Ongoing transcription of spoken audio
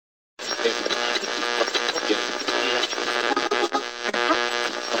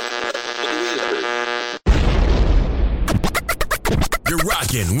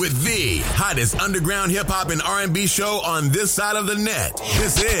rocking with the hottest underground hip-hop and R&B show on this side of the net.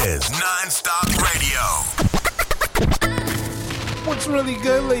 This is NonStop Radio. What's really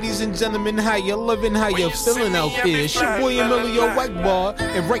good, ladies and gentlemen? How you living? How you feeling out there? It's your boy Emilio Whiteball,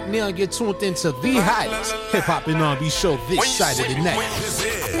 and right now you're tuned into the hottest hip-hop and R&B show this side of the net. This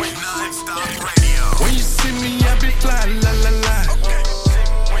is NonStop Radio. When you see me, I be fly, la la la.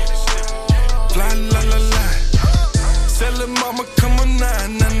 Fly, la la la. Tell her mama, come on, nah,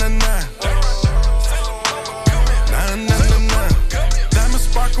 nah, nah, nah. Nah, nah, nah, nah. Diamond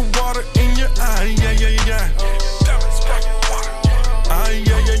sparkle water in your eye, yeah, yeah, yeah. Ay,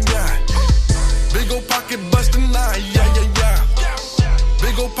 yeah, yeah, yeah. Big ol' pocket bustin' eye, yeah, yeah, yeah.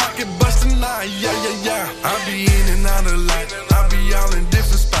 Big ol' pocket bustin' eye, yeah, yeah, yeah. I be in and out of life, I be all in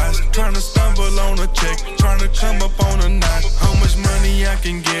different spots. Tryna stumble on a check, tryna come up on a knot. How much money I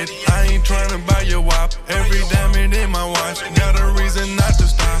can get, I ain't tryna buy your wop. Every diamond in my watch, got a reason not to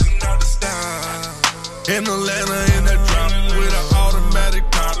stop. In Atlanta in that drop, with an automatic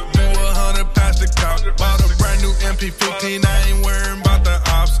pop. Do 100 past the cop, bought a brand new MP15, I ain't worrying about the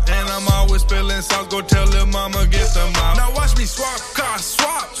ops. And I'm always spilling sauce, go tell lil' mama get the mop. Now watch me swap cars,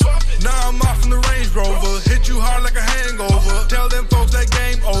 swap. Now I'm off in the Range Rover, hit you hard like a hangover. Tell them folks that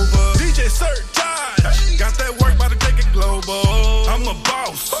game over. DJ Surcharge, got that work, about to take it global. I'm a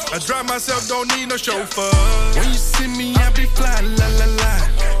boss, I drive myself, don't need no chauffeur. When you see me, I be fly, la la la.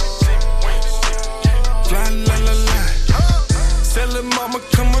 Fly, la la la. Tell her mama,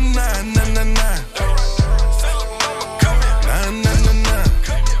 come on, nah, nah, nah, nah. Nah, nah, nah, nah.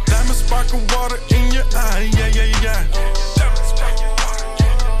 Diamond sparkle water in your eye, yeah, yeah, yeah.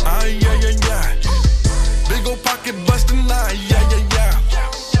 Ay, yeah, yeah, yeah. Big ol' pocket bustin' lie, yeah, yeah, yeah.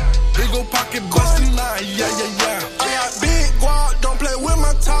 Big ol' pocket bustin' lie, yeah, yeah, yeah. I got big guap, don't play with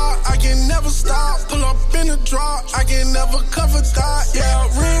my top. I can never stop, pull up in the drop. I can never cover thought, yeah.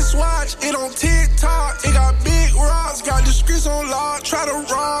 Wristwatch, it on TikTok. It got big rocks, got the streets on lock. Try to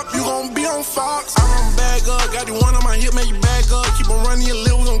rob, you gon' be on Fox. I run back up, got the one on my hip, make you back up. Keep on running your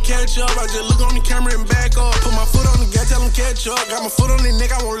lip, we gon' catch up. I just look on the camera and back up. Put my foot on the gas, tell them catch up. Got my foot on their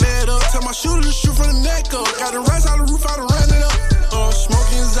neck, I won't let up. Tell my shooter to shoot from the neck up. Got the rest out the roof, I done ran it up.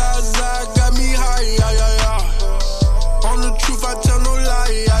 Smoking Zaza, got me high, yeah, yeah, yeah. On the truth, I tell no lie,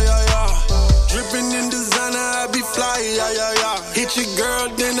 yeah, yeah, yeah. Drippin' in designer, I be fly, yeah, yeah, yeah. Hit your girl,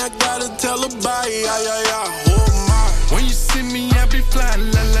 then I gotta tell her bye, yeah, yeah, yeah. Oh my. When you see me, I be fly,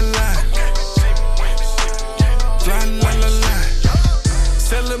 la la la. Fly, la la la.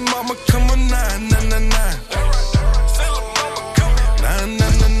 Tell her mama, come on, nah, nah, nah, nah. Nah, nah,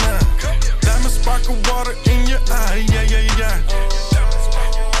 nah, nah. Diamond sparkle water in your eye, yeah, yeah, yeah.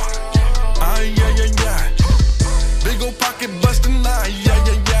 Ay, yeah, yeah, yeah. Big ol' pocket bustin' lie, yeah,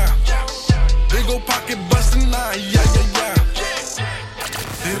 yeah, yeah. Big ol' pocket bustin' lie, yeah, yeah, yeah.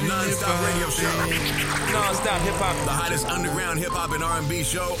 The NonStop Radio Show. NonStop Hip Hop, the hottest underground hip hop and R&B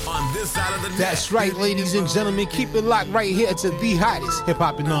show on this side of the net. That's right, ladies and gentlemen. Keep it locked right here to the hottest hip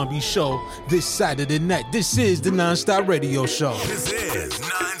hop and R&B show this side of the net. This is the NonStop Radio Show. This is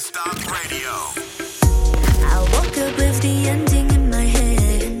NonStop Radio. I woke up with the ending in my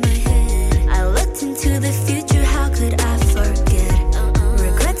head. I looked into the future, how could I forget?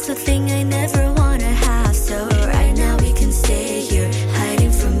 Regrets a thing I never wanna have. So right now we can stay here,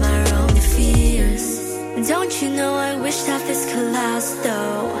 hiding from our own fears. Don't you know I wish that this could last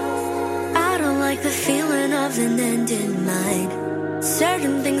though? I don't like the feeling of an end in mind.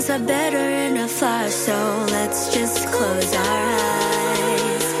 Certain things are better in a flash, so let's just close our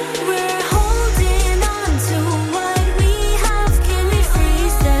eyes. We're holding on to what we have. Can we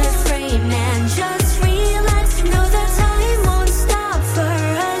freeze the frame and just relax? Know that time won't stop for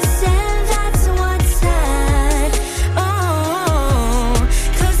us, and that's what's sad. Oh,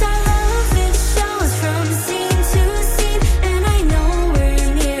 'cause our love, it shows from scene to scene, and I know we're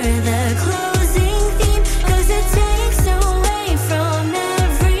near the closing theme, 'cause it takes away from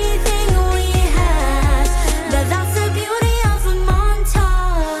everything we had. But that's the beauty of a montage.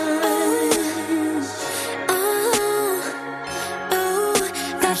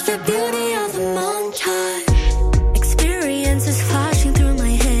 That's the beauty of a montage. Experiences flashing through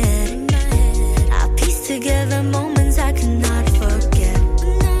my head. I piece together moments I cannot forget.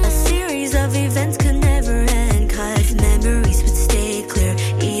 A series of events could never end, 'cause memories would stay clear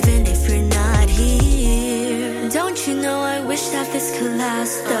even if you're not here. Don't you know I wish that this could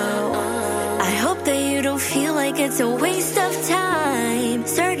last though? I hope that you don't feel like it's a waste of time.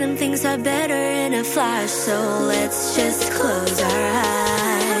 Certain things are better in a flash, so let's just close our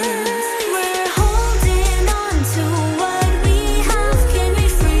eyes. We're holding on to what we have. Can we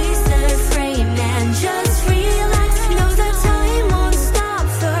freeze the frame and just relax? Know that time won't stop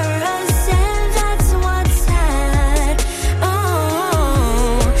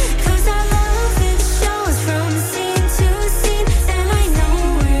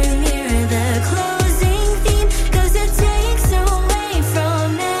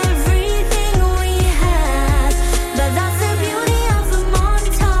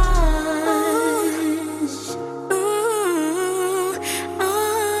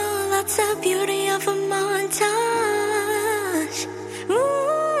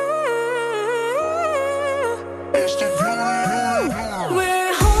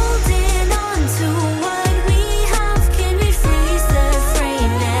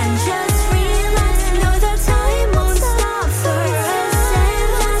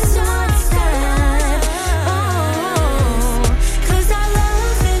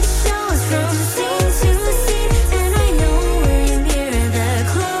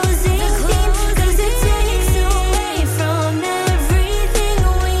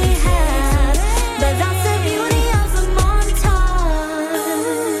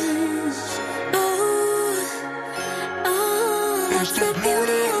the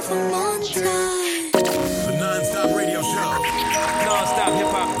beauty of a montage. The NonStop Radio Show. NonStop Hip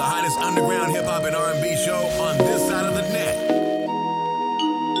Hop. The hottest underground hip hop and R&B show on this side of the net.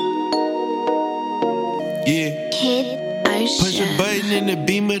 Yeah. Push a button in the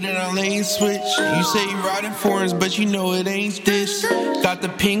Beamer, then I lane switch. You say you riding foreigns, but you know it ain't this. Got the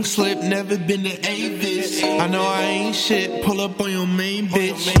pink slip, never been to Avis. I know I ain't shit, pull up on your main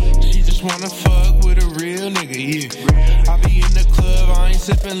bitch. She just wanna fuck with a real nigga, yeah. I be in the club, I ain't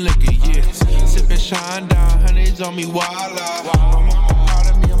sipping liquor, yeah. Sipping shine down, hundreds on me, voila. My mama proud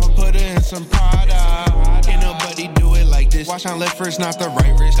of me, I'ma put her in some Prada. Can't nobody do it like this. Watch on left first, not the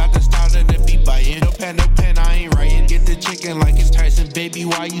right wrist. Got the style that it be biting. No pen, I ain't writing. Get the chicken like it's Tyson. Baby,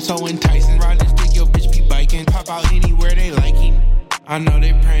 why you so enticing? Ride this dick, your bitch be biking. Pop out anywhere they liking. I know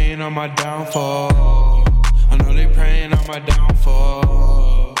they praying on my downfall. I know they praying on my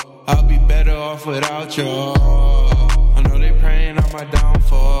downfall. I'll be better off without y'all. I know they praying on my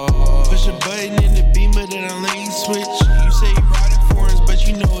downfall. Push a button in the Beamer, then I lane switch. You say you riding foreigns, but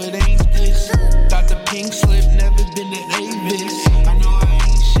you know it ain't this. Got the pink slip, never been to Avis. I know I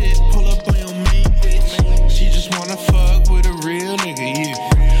ain't shit, pull up on your main bitch. She just wanna fuck with a real nigga,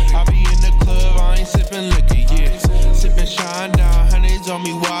 yeah. I be in the club, I ain't sipping liquor, yeah. Sipping shine down, hundreds on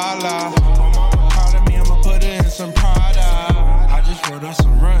me, voila. My mama proud of me, I'ma put her in some Prada. I just wrote on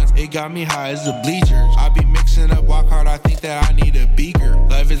some runs, it got me high as the bleachers. I be mixing up, walk hard, I think that I need a beaker.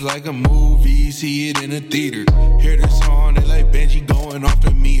 Life is like a movie, see it in a theater. Hear the song, they like Benji going off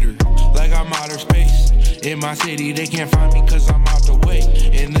the meter. Like I'm outer space. In my city, they can't find me cause I'm out the way.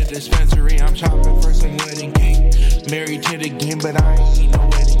 In the dispensary, I'm chopping for some wedding cake. Married to the game, but I ain't eat no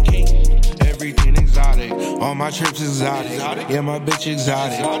wedding cake. Everything exotic, all my trips exotic. Yeah, my bitch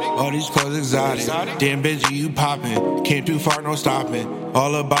exotic, all these clothes exotic. Damn, Benji, you poppin', came too far, no stopping.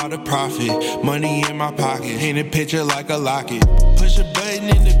 All about a profit, money in my pocket. Paint a picture like a locket. Push a button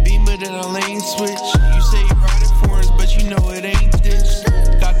in the Beamer, then a lane switch. You say you riding foreigns, but you know it ain't this.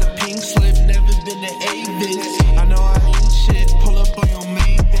 Got the pink slip, never been to Avis. I know I ain't shit, pull up on your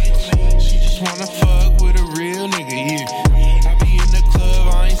main bitch. She just wanna fuck with a real nigga, yeah. I be in the club,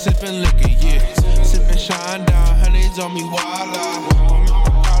 I ain't sipping liquor, yeah. Sipping shine down, hundreds on me, voila. My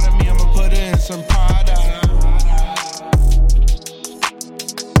mama proud of me, I'ma put her in some Prada.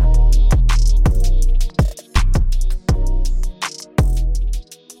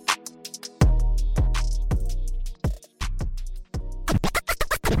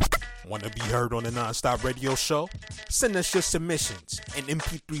 Want to be heard on the NonStop Radio Show? Send us your submissions in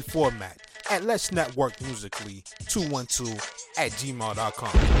MP3 format at Let's Network Musically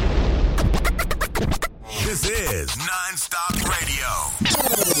 212@gmail.com. This is NonStop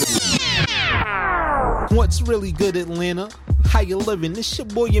Radio. What's really good, Atlanta? How you living? It's your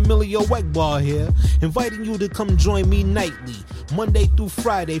boy Emilio Wegball here, inviting you to come join me nightly, Monday through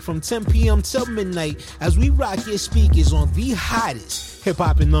Friday from 10 p.m. till midnight as we rock your speakers on the hottest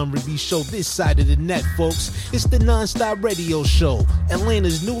hip-hop and R&B show this side of the net, folks. It's the NonStop Radio Show,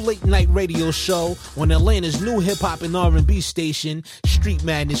 Atlanta's new late-night radio show on Atlanta's new hip-hop and R&B station, Street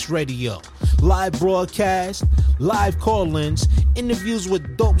Madness Radio. Live broadcast, live call-ins, interviews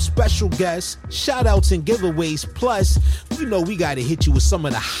with dope special guests, shout-outs and giveaways, plus, you know we gotta hit you with some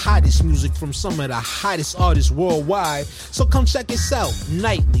of the hottest music from some of the hottest artists worldwide. So come check us out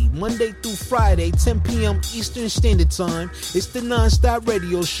nightly, Monday through Friday, 10 p.m. Eastern Standard Time. It's the NonStop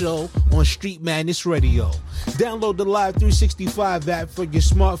Radio Show on Street Madness Radio. Download the Live 365 app for your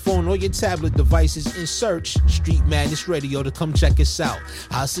smartphone or your tablet devices and search Street Madness Radio to come check us out.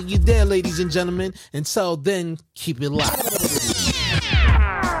 I'll see you there, ladies and gentlemen. Until then, keep it locked. This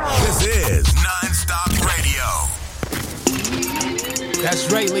is NonStop Radio.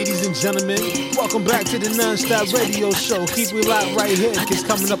 That's right, ladies and gentlemen. Welcome back to the NonStop Radio Show. Keep it locked right here, because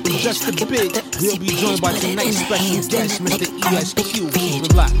coming up in just a bit, we'll be joined by tonight's special guest, Mr. ESQ. Keep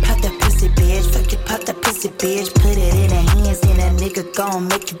it locked. Pop that pussy, bitch. Fuck it, pop that pussy, bitch. Put it in her hands, and that nigga gon'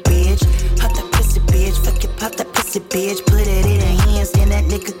 make you, bitch. Pop that pussy, bitch. Fuck it, pop that pussy, bitch. Put it in her hands, and that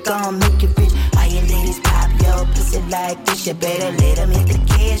nigga gon' make you rich. All you ladies pop your pussy like this. You better let him hit the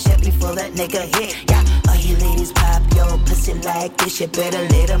cash up before that nigga hit. Yeah, all you ladies pop your pussy like this. You better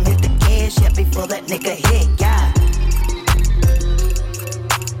let him hit the cash up before that nigga hit. Yeah.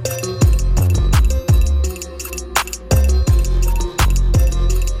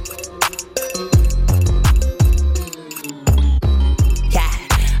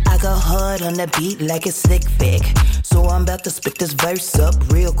 Go hard on the beat like a slick Vic. So I'm about to spit this verse up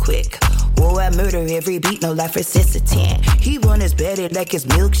real quick. Whoa, I murder every beat, no life resistant. He want his belly like his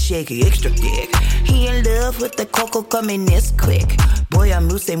milkshake, extra thick. He in love with the cocoa coming this quick. Boy, I'm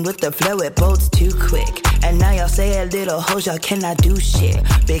loose and with the flow, it bolts too quick. And now y'all say a little hoes, y'all cannot do shit.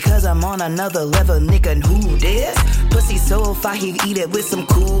 Because I'm on another level, nigga, who this? Pussy so fire, he eat it with some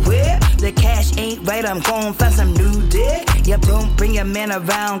Cool Whip. The cash ain't right, I'm gon' find some new dick. Yep, don't bring your man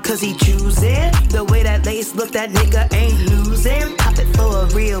around, cause he choosing. The way that lace look, that nigga ain't losing. Pop it for a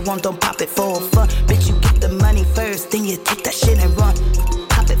real one, don't pop it for a fun. Bitch, you get the money first, then you take that shit and run.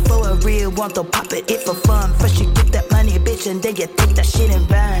 Pop it for a real one, don't pop it for fun. First you get that money, bitch, and then you take that shit and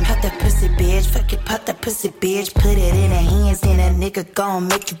run. Pop that pussy, bitch, fuck it, pop that pussy, bitch. Put it in her hands, then that nigga gon'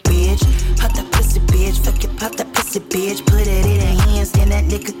 make you bitch. Pop that pussy, bitch, fuck it, pop that pussy, bitch. Put it in her hands, then that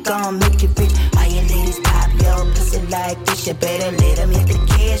nigga gon' make you rich. All you ladies pop your pussy like this, you better let him hit the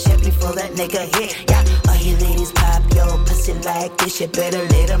cash up before that nigga hit. Yeah, all you ladies pop your pussy like this, you better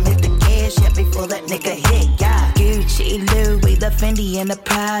let him hit the cash up before that nigga hit. Yeah, Gucci, Louis, the Fendi, and the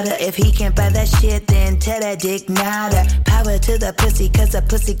Prada. If he can't buy that shit, then tell that dick nada. Power to the pussy, cause the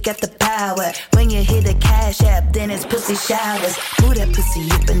pussy got the power. When you hit the cash app, then it's pussy showers. Move that pussy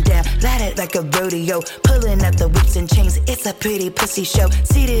up and down, light it like a rodeo. Pulling up the whips and chains, it's a pretty pussy show.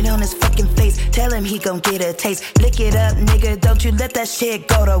 Seated on his fucking face, tell him he gon' get a taste. Lick it up, nigga, don't you let that shit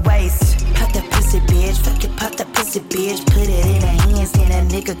go to waste. Pop that pussy, bitch, fuck it, pop that pussy, bitch. Put it in her hands, then that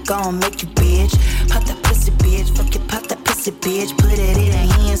nigga gon' make you bitch. Pop that pussy, bitch, fuck it, pop that pussy, bitch. Put it in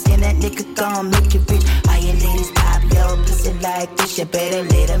her hands, then that nigga gon' make you rich. All you ladies pop your pussy like this, you better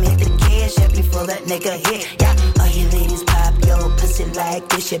let him hit the cash up before that nigga hit. Yeah, all you ladies pop your pussy like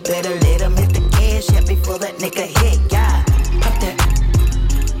this, you better let him hit the cash up before that nigga hit. Yeah, pop that,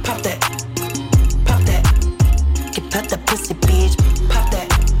 pop that, pop that. Get pop the pussy, bitch. Pop that,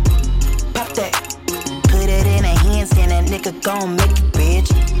 pop that. Put it in her hands, then that nigga gon' make you bitch.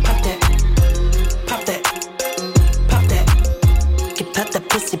 Pop that, pop that, pop that. Get pop the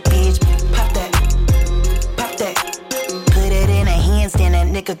pussy, bitch. Pop that, pop that. Put it in her hands, then that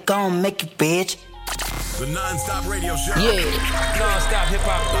nigga gon' make you bitch. The NonStop Radio Show. Yeah. NonStop Hip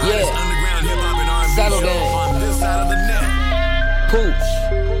Hop. Yeah. Underground Hip Hop and R&B Saddle show gang. on this side of the net. Pooch.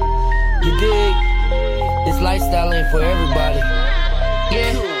 You dig? This lifestyle ain't for everybody.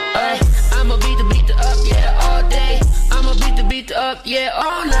 Yeah, I'ma beat the up, yeah, all day. I'ma beat the up, yeah,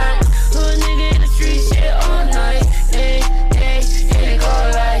 all night. Hood nigga in the streets, yeah, all night. Hey, hey, hey, go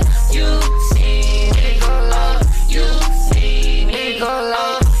like you see, hey, go like you see, hey, go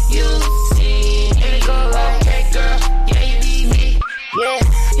like you see, hey, go like hey girl, yeah, you need me, yeah.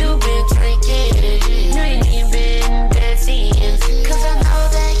 You been drinking, you ain't even been dancing, cause I know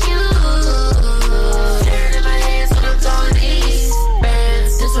that you staring in my hands when I'm throwing these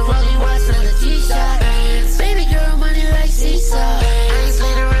bands. This a rolling watch on the G-Shot bands. Baby girl, money like seesaw. I ain't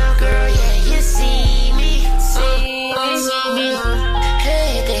playing around, girl.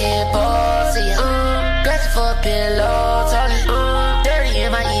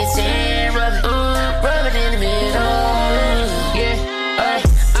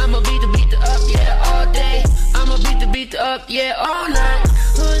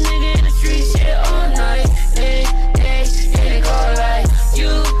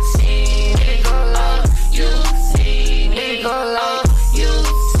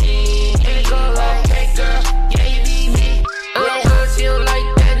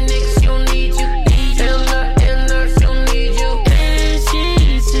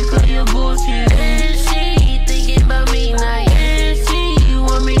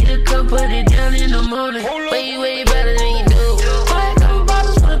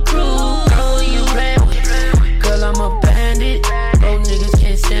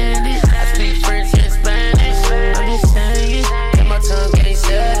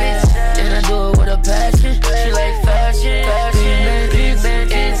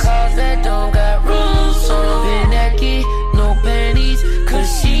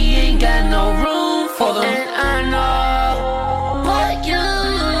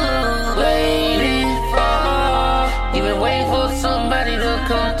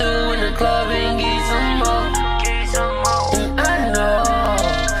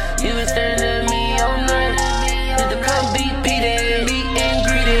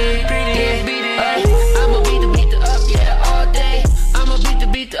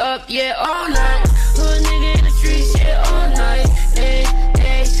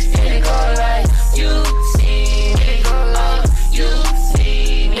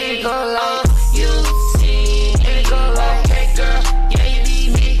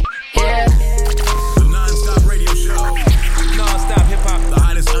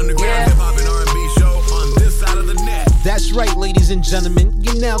 Ladies and gentlemen,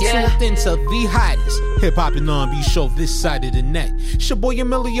 you're now tuned into the hottest hip-hop and R&B show this side of the net. It's your boy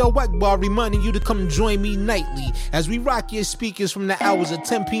Emilio Wackbar reminding you to come join me nightly as we rock your speakers from the hours of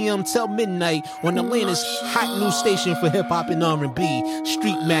 10 p.m. till midnight on Atlanta's hot new station for hip-hop and R&B,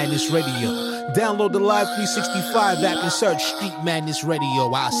 Street Madness Radio. Download the Live 365 app and search Street Madness Radio.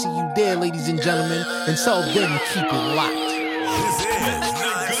 I'll see you there, ladies and gentlemen. Until then, keep it locked. This is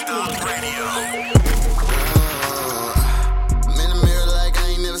NonStop Radio. I'm in the mirror like I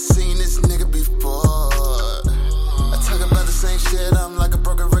ain't never seen this nigga before. I talk about the same shit, I'm like a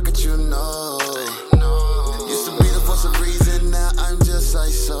broken record, you know. Used to be the voice of reason, now I'm just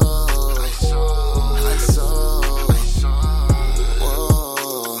like so.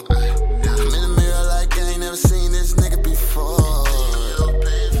 Whoa. I'm in the mirror like I ain't never seen this nigga before.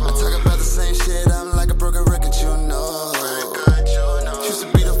 I talk about the same shit, I'm like a broken record, you know. Used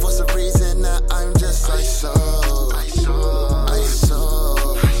to be the voice of reason, now I'm just like so.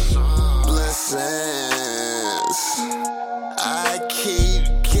 Blessings I keep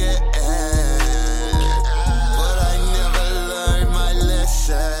getting, but I never learned my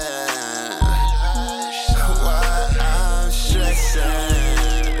lesson. Why I'm stressing?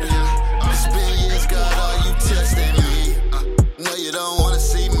 It's been years, God, are you testing me? No, you don't wanna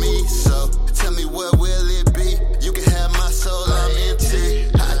see me, so tell me where will it be? You can have my soul, I'm empty.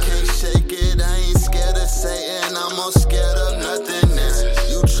 I can't shake it, I ain't scared of Satan, I'm more scared of nothingness.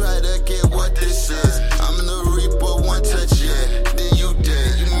 You try to get what this is, I'm the reaper, one touch it, then you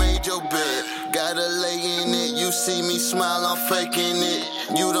dead, you made your bed, gotta lay in it, you see me smile, I'm faking it,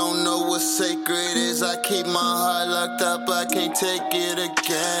 you don't know what sacred is, I keep my heart locked up, I can't take it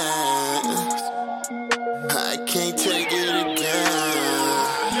again, I can't take it again.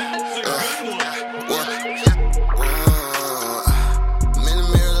 I'm in the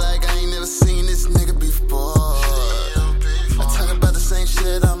mirror like I ain't never seen this nigga before. I talk about the same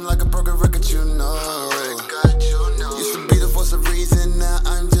shit, I'm like a broken record, you know. Used to be the voice of reason, now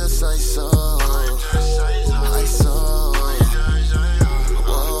I'm just like so.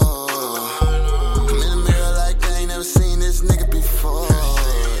 Whoa. I'm in the mirror like I ain't never seen this nigga before.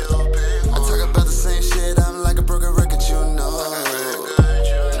 I talk about the same shit, I'm like a broken record, you know.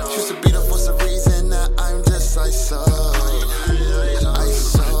 Used to be the voice of reason, now I'm just like so.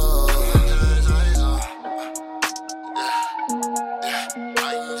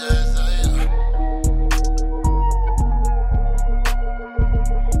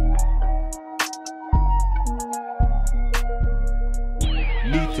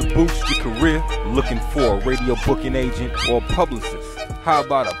 Need to boost your career? Looking for a radio booking agent or publicist? How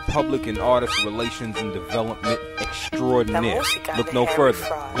about a public and artist relations and development extraordinaire? Look no further.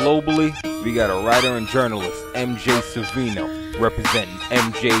 Globally, we got a writer and journalist, MJ Savino, representing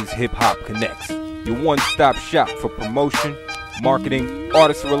MJ's Hip Hop Connects. Your one-stop shop for promotion, marketing,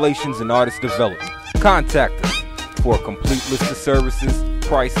 artist relations, and artist development. Contact us for a complete list of services,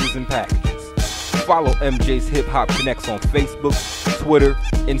 prices, and packages. Follow MJ's Hip Hop Connects on Facebook, Twitter,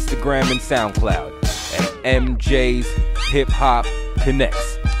 Instagram, and SoundCloud at MJ's Hip Hop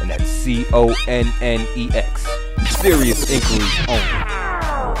Connects, and that's CONNEX. Serious inquiries only.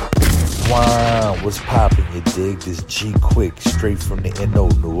 Wow, what's poppin', you dig? This G Quick, straight from the NO,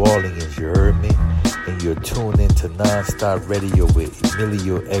 New Orleans, you heard me? And you're tuned into NonStop Radio with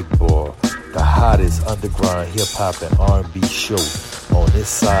Emilio Egbar, the hottest underground hip-hop and R&B show on this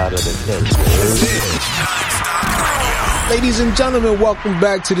side of the net, you heard me? Ladies and gentlemen, welcome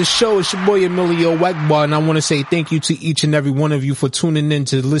back to the show. It's your boy Emilio Wackbar, and I want to say thank you to each and every one of you for tuning in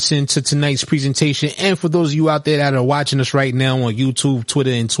to listen to tonight's presentation, and for those of you out there that are watching us right now on YouTube,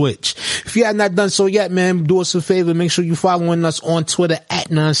 Twitter, and Twitch. If you have not done so yet, man, do us a favor. Make sure you're following us on Twitter at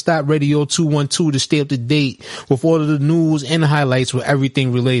NonStop Radio 212 to stay up to date with all of the news and highlights with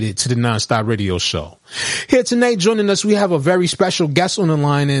everything related to the NonStop Radio show. Here tonight, joining us, we have a very special guest on the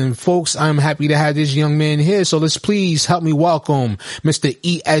line, and folks, I'm happy to have this young man here, so let's please help me welcome Mr.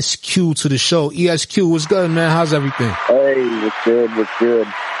 ESQ to the show. ESQ, what's good, man? How's everything? Hey, what's good? What's good?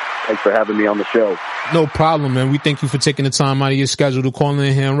 Thanks for having me on the show. No problem, man. We thank you for taking the time out of your schedule to call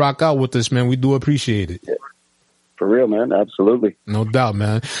in here and rock out with us, man. We do appreciate it. Yeah. For real, man. Absolutely. No doubt,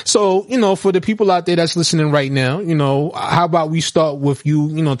 man. So, for the people out there that's listening right now, how about we start with you,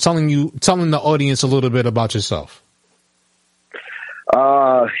 telling the audience a little bit about yourself?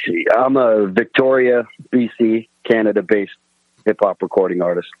 I'm a Victoria, BC, Canada-based hip-hop recording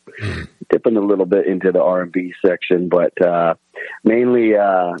artist. Dipping a little bit into the R&B section, but mainly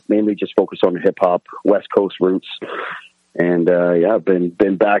just focused on the hip-hop, West Coast roots. And I've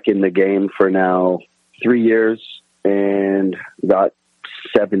been back in the game for now 3 years and got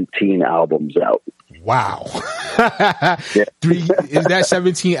 17 albums out. Wow. Is that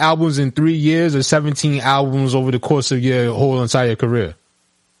 17 albums in 3 years or 17 albums over the course of your whole entire career?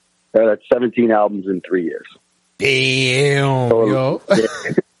 That's 17 albums in 3 years. Damn, so, yo.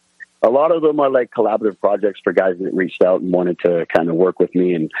 A lot of them are like collaborative projects for guys that reached out and wanted to kind of work with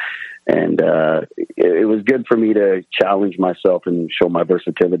me, and it was good for me to challenge myself and show my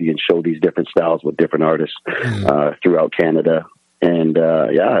versatility and show these different styles with different artists throughout Canada. And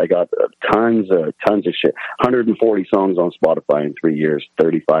I got tons of shit. 140 songs on Spotify in 3 years,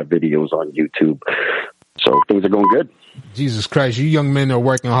 35 videos on YouTube. So things are going good. Jesus Christ, you young men are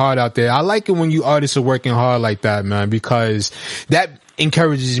working hard out there. I like it when you artists are working hard like that, man, because that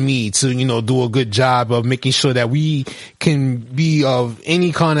encourages me to, do a good job of making sure that we can be of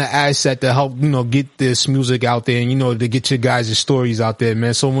any kind of asset to help, get this music out there and, to get your guys' stories out there,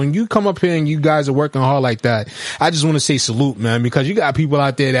 man. So when you come up here and you guys are working hard like that, I just want to say salute, man, because you got people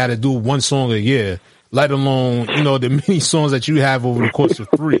out there that do one song a year, let alone, the many songs that you have over the course of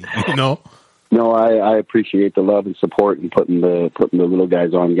 3, No, I appreciate the love and support and putting the little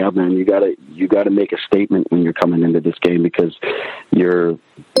guys on. Yeah, man, you gotta make a statement when you're coming into this game, because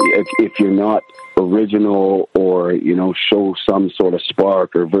if you're not original or show some sort of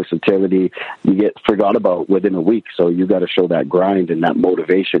spark or versatility, you get forgot about within a week. So you got to show that grind and that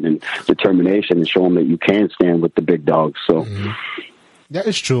motivation and determination and show them that you can stand with the big dogs. So. Mm-hmm. That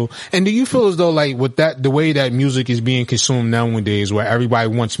is true. And do you feel as though, like, with that, the way that music is being consumed nowadays, where everybody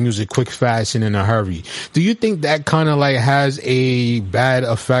wants music quick, fast, and in a hurry, do you think that kind of like has a bad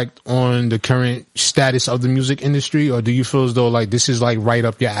effect on the current status of the music industry? Or do you feel as though like this is like right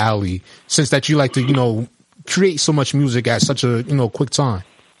up your alley, since that you like to, create so much music at such a, quick time?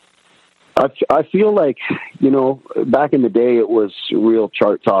 I feel like, back in the day, it was real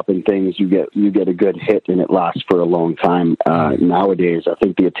chart topping things. You get a good hit and it lasts for a long time. Nowadays, I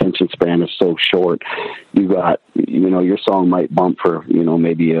think the attention span is so short. You got, your song might bump for,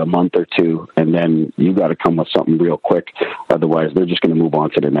 maybe a month or two, and then you got to come with something real quick. Otherwise, they're just going to move on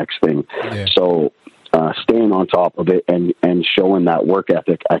to the next thing. Yeah. So, staying on top of it and showing that work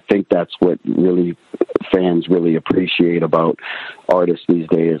ethic, I think that's what really fans really appreciate about artists these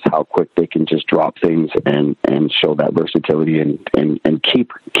days, how quick they can just drop things and show that versatility and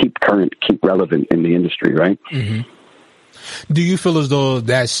keep current, keep relevant in the industry, right? Mm-hmm. Do you feel as though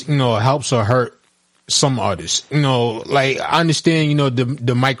that's, helps or hurt some artists? Like, I understand,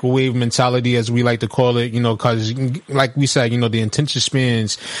 the microwave mentality, as we like to call it, cause like we said, the attention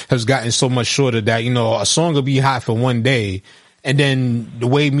spans has gotten so much shorter that, a song will be hot for one day. And then the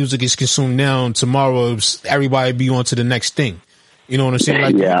way music is consumed now, tomorrow everybody be on to the next thing. You know what I'm saying?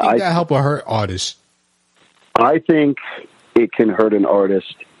 Like, yeah, do you think that help or hurt artists? I think it can hurt an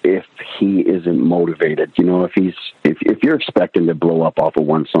artist if he isn't motivated. If you're expecting to blow up off of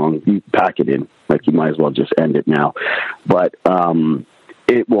one song, you pack it in. Like, you might as well just end it now. But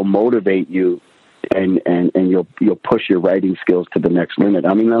it will motivate you. And you'll push your writing skills to the next limit.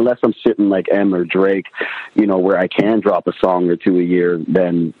 I mean, unless I'm sitting like M or Drake, where I can drop a song or two a year,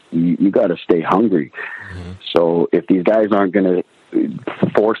 then you got to stay hungry. Mm-hmm. So if these guys aren't going to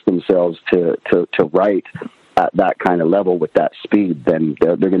force themselves to write at that kind of level with that speed, then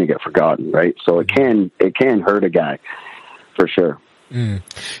they're going to get forgotten, right? So it can hurt a guy for sure. Mm.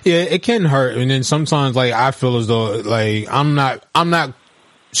 Yeah, it can hurt. And then sometimes, like, I feel as though, like, I'm not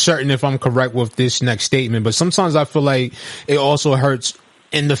certain if I'm correct with this next statement, but sometimes I feel like it also hurts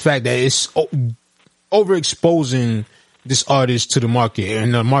in the fact that it's overexposing this artist to the market,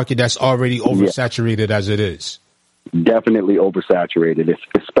 and the market that's already oversaturated as it is. Definitely oversaturated,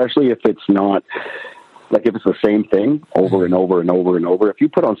 especially if it's not, like, if it's the same thing over and over and over and over. If you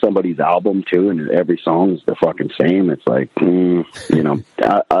put on somebody's album too, and every song is the fucking same, it's like, I'm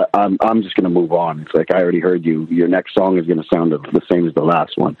just going to move on. It's like, I already heard you. Your next song is going to sound the same as the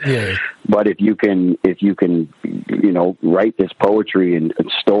last one. Yeah. But if you can, write this poetry and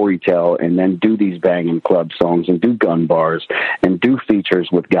story tell, and then do these banging club songs and do gun bars and do features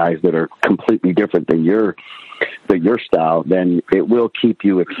with guys that are completely different than your style, then it will keep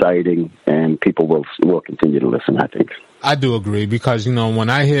you exciting, and people will continue to listen, I think. I do agree, because, when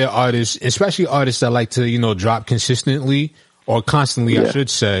I hear artists, especially artists that like to, drop consistently or constantly, I should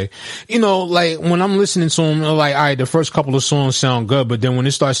say, like, when I'm listening to them, like, all right, the first couple of songs sound good, but then when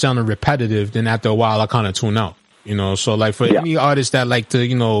it starts sounding repetitive, then after a while I kind of tune out. So like, for any artists that like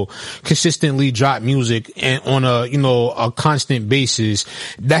to, consistently drop music and on a constant basis,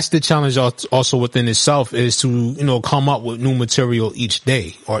 that's the challenge also within itself, is to, come up with new material each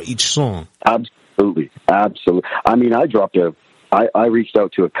day or each song. Absolutely. I mean, I dropped a I reached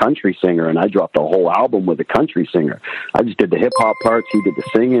out to a country singer, and I dropped a whole album with a country singer. I just did the hip hop parts. He did the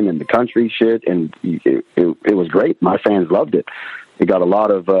singing and the country shit, and it was great. My fans loved it. It got a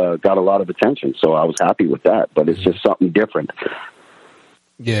lot of attention, so I was happy with that. But it's just something different.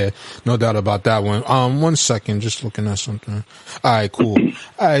 Yeah, no doubt about that one. 1 second, just looking at something. All right, cool.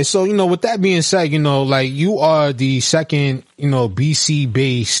 All right, so, with that being said, like, you are the second, BC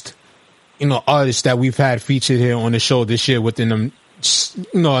based, artist that we've had featured here on the show this year within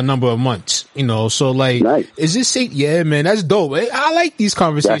a number of months, so like, nice. Is this safe? Yeah, man, that's dope. I like these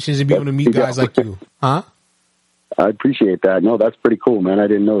conversations and be able to meet guys like you. Huh? I appreciate that. No, that's pretty cool, man. I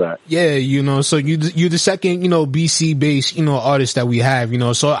didn't know that. Yeah, so you're the second, BC based, artist that we have,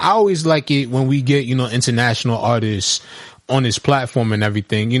 so I always like it when we get, international artists on this platform and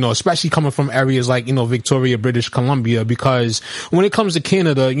everything, especially coming from areas like, Victoria, British Columbia, because when it comes to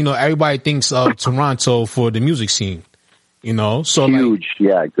Canada, everybody thinks of Toronto for the music scene, so huge. Like,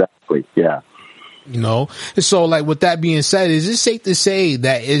 yeah, exactly. Yeah. So like, with that being said, is it safe to say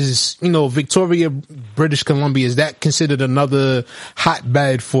that is, Victoria, British Columbia, is that considered another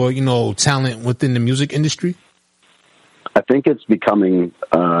hotbed for, talent within the music industry? I think it's becoming,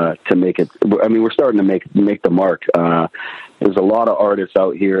 to make it, I mean, we're starting to make the mark. There's a lot of artists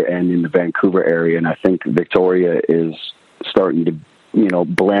out here and in the Vancouver area, and I think Victoria is starting to,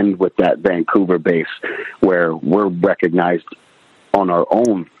 blend with that Vancouver base where we're recognized on our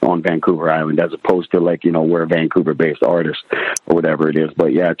own on Vancouver Island, as opposed to like, we're a Vancouver based artist or whatever it is.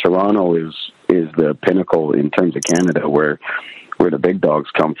 But yeah, Toronto is the pinnacle in terms of Canada where the big dogs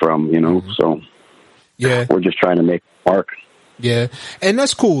come from, so yeah, we're just trying to make a mark. Yeah. And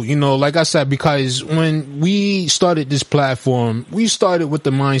that's cool, like I said, because when we started this platform, we started with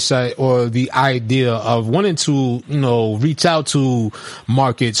the mindset or the idea of wanting to, reach out to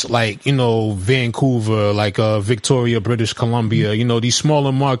markets like, Vancouver, like, Victoria, British Columbia, these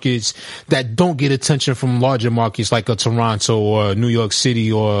smaller markets that don't get attention from larger markets like a Toronto or New York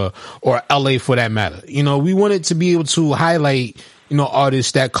City or LA for that matter. We wanted to be able to highlight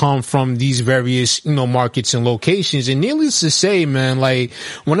artists that come from these various, markets and locations. And needless to say, man, like,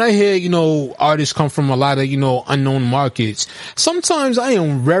 when I hear, artists come from a lot of, unknown markets, sometimes I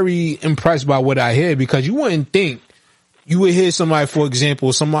am very impressed by what I hear, because you wouldn't think you would hear somebody, for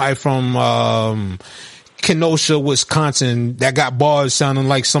example, somebody from, Kenosha, Wisconsin, that got bars sounding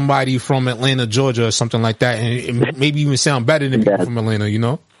like somebody from Atlanta, Georgia, or something like that, and it maybe even sound better than people from Atlanta,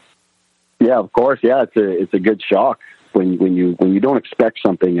 Yeah, of course. Yeah, it's a good shock. When you don't expect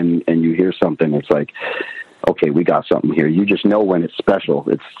something and you hear something, it's like, okay, we got something here. You just know when it's special.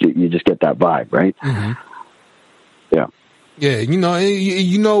 You just get that vibe, right? Mm-hmm. Yeah. Yeah,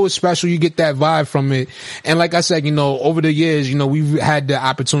 it's special. You get that vibe from it. And like I said, over the years, we've had the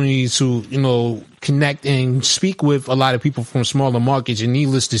opportunity to, connect and speak with a lot of people from smaller markets. And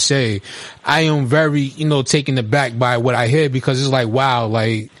needless to say, I am very, taken aback by what I hear, because it's like, wow,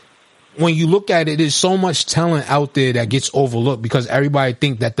 like, when you look at it, there's so much talent out there that gets overlooked, because everybody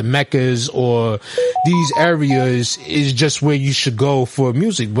think that the Meccas or these areas is just where you should go for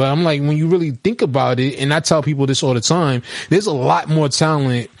music. But I'm like, when you really think about it, and I tell people this all the time, there's a lot more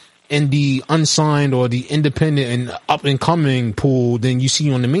talent in the unsigned or the independent and up and coming pool than you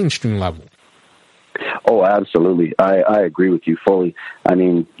see on the mainstream level. Oh, absolutely. I agree with you fully. I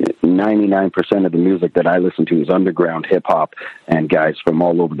mean, 99% of the music that I listen to is underground hip hop, and guys from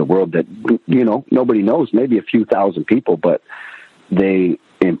all over the world that, nobody knows, maybe a few thousand people, but they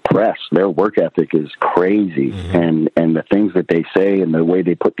impress. Their work ethic is crazy. Mm-hmm. And the things that they say and the way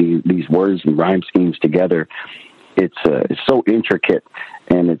they put these words and rhyme schemes together, it's so intricate,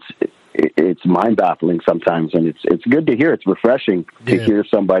 and it's mind-baffling sometimes, and it's good to hear. It's refreshing to hear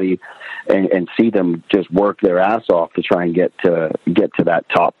somebody and see them just work their ass off to try and get to that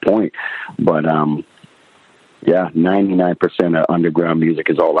top point. But 99% of underground music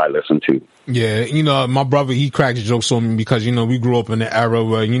is all I listen to. Yeah, my brother, he cracks jokes on me because, we grew up in an era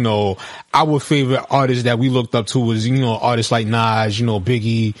where, our favorite artists that we looked up to was, artists like Nas,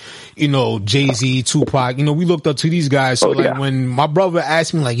 Biggie, Jay-Z, Tupac, we looked up to these guys. So when my brother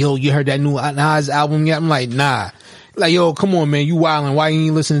asked me like, yo, you heard that new Nas album yet? I'm like, nah. Like, yo, come on, man, you wildin'. Why you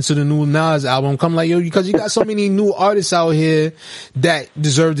ain't listening to the new Nas album? Come like, yo, because you got so many new artists out here that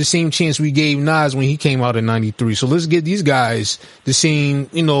deserve the same chance we gave Nas when he came out in 93. So let's give these guys the same,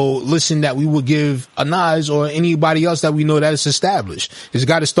 listen that we would give a Nas or anybody else that we know that is established. It's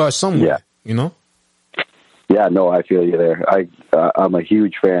got to start somewhere, Yeah, no, I feel you there. I'm a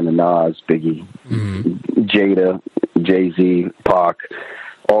huge fan of Nas, Biggie, Jada, Jay-Z, Pac,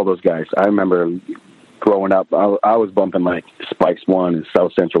 all those guys. I remember growing up, I was bumping like Spice One and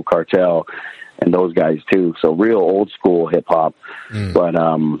South Central Cartel, and those guys too. So real old school hip hop. But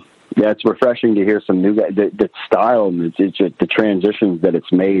yeah, it's refreshing to hear some new guys. The style and it's just the transitions that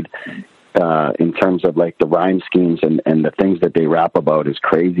it's made in terms of like the rhyme schemes and the things that they rap about is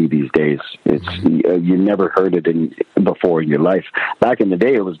crazy these days. It's you never heard it before in your life. Back in the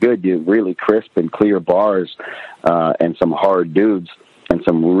day, it was good. You really crisp and clear bars and some hard dudes and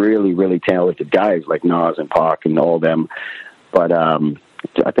some really, really talented guys like Nas and Pac and all them. But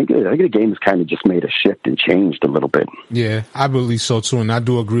I think the game has kind of just made a shift and changed a little bit. Yeah, I believe so too, and I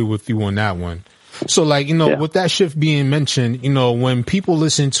do agree with you on that one. So, like, you know, with that shift being mentioned, you know, when people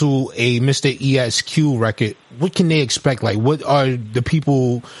listen to a Mr. ESQ record, what can they expect? Like, what are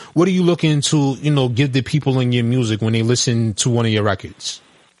you looking to, you know, give the people in your music when they listen to one of your records?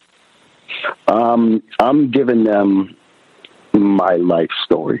 I'm giving them my life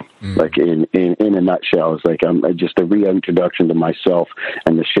story, like in a nutshell. It's like I'm just a reintroduction to myself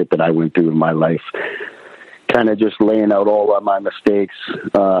and the shit that I went through in my life. Kind of just laying out all of my mistakes.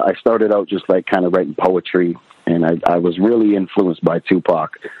 I started out just like kind of writing poetry, and I was really influenced by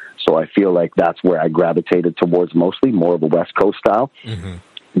Tupac. So I feel like that's where I gravitated towards mostly, more of a West Coast style.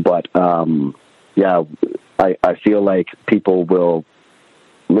 But yeah, I feel like people will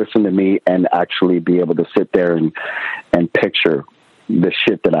listen to me and actually be able to sit there and picture the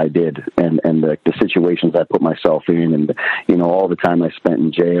shit that I did and the situations I put myself in, and you know, all the time I spent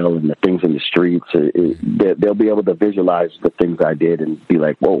in jail and the things in the streets. They'll be able to visualize the things I did and be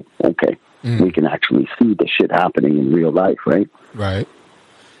like, whoa, okay, we can actually see the shit happening in real life, right? Right.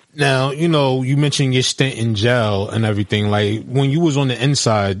 Now, you know, you mentioned your stint in jail and everything. Like, when you was on the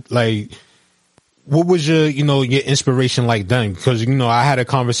inside, like, what was your inspiration like then? Because, you know, I had a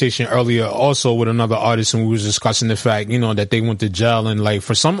conversation earlier also with another artist, and we was discussing the fact, you know, that they went to jail, and like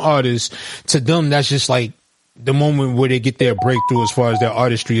for some artists, to them, that's just like the moment where they get their breakthrough as far as their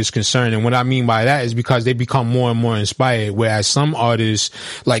artistry is concerned. And what I mean by that is because they become more and more inspired. Whereas some artists,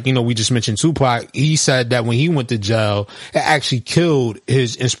 like, you know, we just mentioned Tupac, he said that when he went to jail, it actually killed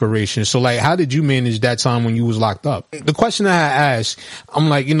his inspiration. So like, how did you manage that time when you was locked up? The question I had asked, I'm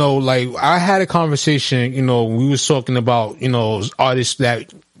like, you know, like I had a conversation, you know, we was talking about, you know, artists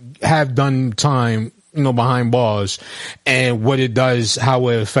that have done time, you know, behind bars and what it does, how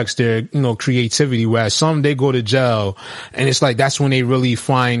it affects their, you know, creativity. Whereas some, they go to jail and it's like, that's when they really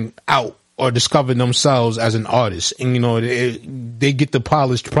find out or discover themselves as an artist. And, you know, they get the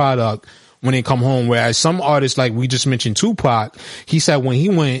polished product when they come home. Whereas some artists, like we just mentioned Tupac, he said when he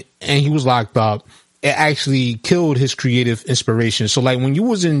went and he was locked up, it actually killed his creative inspiration. So like when you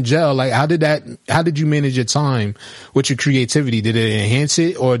was in jail, like how did you manage your time with your creativity? Did it enhance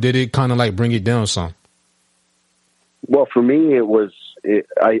it or did it kind of like bring it down some? Well, for me,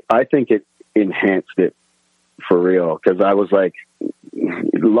 I think it enhanced it for real, because I was like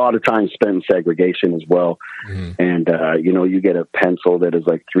a lot of time spent in segregation as well. And, you know, you get a pencil that is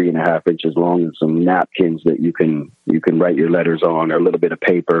like 3.5 inches long and some napkins that you can write your letters on, or a little bit of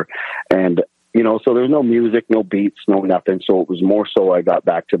paper. And, you know, so there's no music, no beats, no nothing. So it was more so I got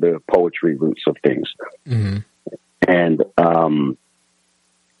back to the poetry roots of things. And,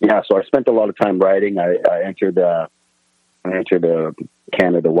 yeah, so I spent a lot of time writing. I entered a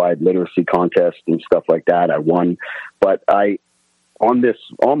Canada-wide literacy contest and stuff like that. I won, but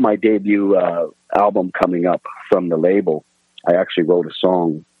on my debut album coming up from the label, I actually wrote a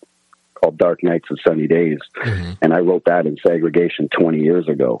song called Dark Nights and Sunny Days. And I wrote that in segregation 20 years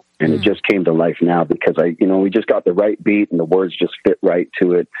ago. And it just came to life now because we just got the right beat and the words just fit right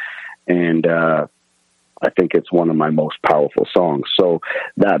to it. And, I think it's one of my most powerful songs. So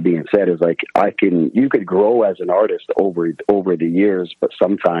that being said, is like you could grow as an artist over the years, but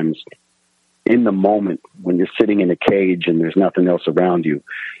sometimes in the moment when you're sitting in a cage and there's nothing else around you,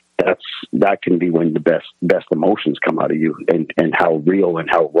 that can be when the best emotions come out of you, and how real and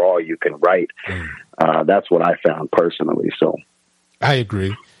how raw you can write. That's what I found personally. So I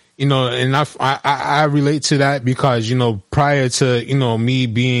agree. You know, and I relate to that because, you know, prior to, you know, me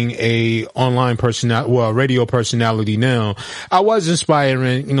being a radio personality now, I was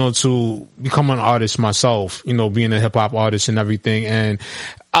inspiring, you know, to become an artist myself, you know, being a hip hop artist and everything. And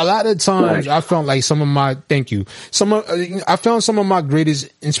a lot of times I felt like I found some of my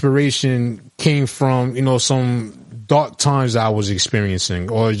greatest inspiration came from, you know, some dark times that I was experiencing,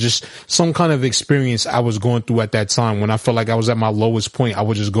 or just some kind of experience I was going through at that time. When I felt like I was at my lowest point, I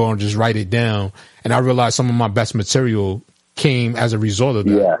would just go and just write it down. And I realized some of my best material came as a result of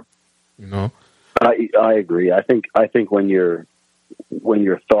that. Yeah. You know, I agree. I think when your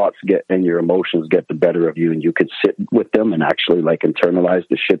thoughts get and your emotions get the better of you, and you could sit with them and actually like internalize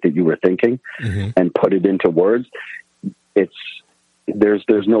the shit that you were thinking and put it into words,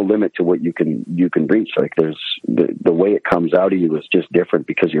 there's no limit to what you can reach. Like there's the way it comes out of you is just different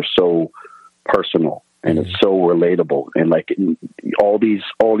because you're so personal and it's so relatable. And like all these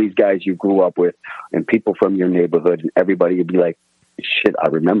guys you grew up with and people from your neighborhood, and everybody would be like, shit, I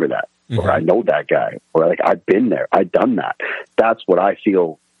remember that, or I know that guy, or like I've been there, I've done that. That's what I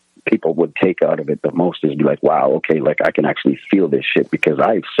feel people would take out of it the most, is be like, wow, okay, like I can actually feel this shit because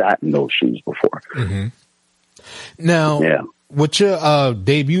I've sat in those shoes before. Now, with your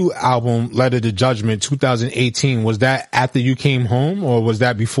debut album, Letter to Judgment, 2018, was that after you came home or was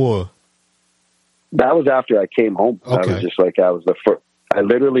that before? That was after I came home. Okay. I was just like, I was the first. I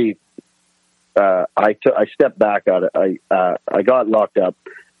literally, I stepped back out of, I got locked up.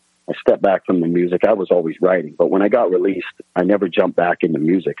 I stepped back from the music. I was always writing, but when I got released, I never jumped back into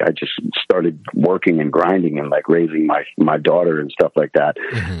music. I just started working and grinding and like raising my daughter and stuff like that.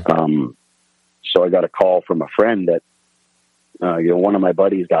 So I got a call from a friend that, one of my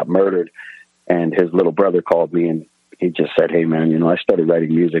buddies got murdered, and his little brother called me and he just said, hey man, I started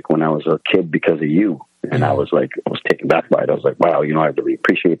writing music when I was a kid because of you. And I was taken back by it. I was like, wow, I really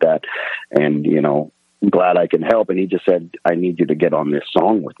appreciate that. And, I'm glad I can help. And he just said, I need you to get on this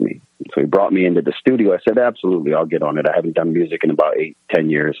song with me. So he brought me into the studio. I said, absolutely, I'll get on it. I haven't done music in about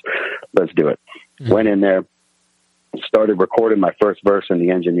 8-10 years. Let's do it. Went in there, started recording my first verse, and the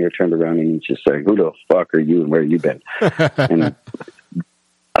engineer turned around and he just said, who the fuck are you and where you been? And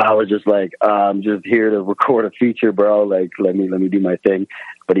I was just like, I'm just here to record a feature, bro. Like, let me do my thing.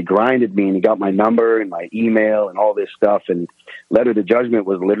 But he grinded me and he got my number and my email and all this stuff. And Letter to Judgment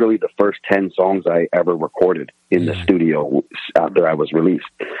was literally the first 10 songs I ever recorded in the studio after I was released.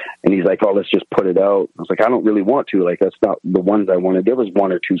 And he's like, oh, let's just put it out. I was like, I don't really want to. Like, that's not the ones I wanted. There was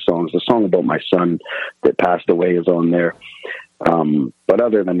 1 or 2 songs. The song about my son that passed away is on there. But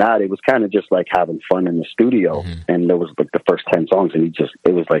other than that, it was kind of just like having fun in the studio. And there was like the first 10 songs and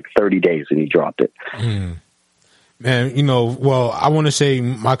it was like 30 days and he dropped it. Man, well, I want to say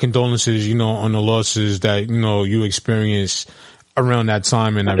my condolences, on the losses that, you experienced around that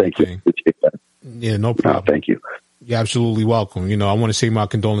time and everything. Thank you. Yeah, no problem. Thank you. You're absolutely welcome. I want to say my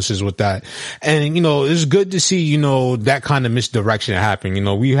condolences with that. And, it's good to see, that kind of misdirection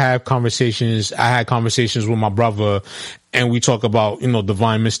happen. We have conversations. I had conversations with my brother and we talk about,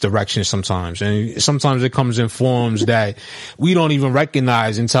 divine misdirection sometimes. And sometimes it comes in forms that we don't even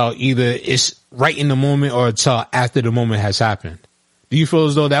recognize until either it's right in the moment or until after the moment has happened. Do you feel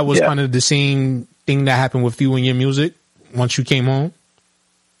as though that was kind of the same thing that happened with you and your music once you came home?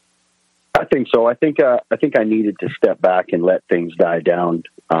 I think so. I think I needed to step back and let things die down,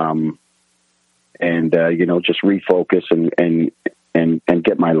 and just refocus and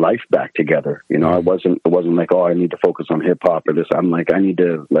get my life back together. It wasn't like, oh, I need to focus on hip hop or this. I'm like, I need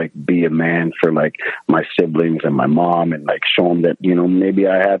to like be a man for like my siblings and my mom and like show them that, maybe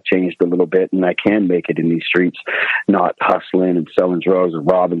I have changed a little bit and I can make it in these streets, not hustling and selling drugs and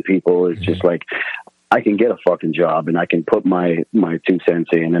robbing people. It's just like, I can get a fucking job and I can put my 2 cents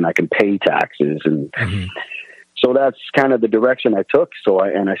in and I can pay taxes. And so that's kind of the direction I took. So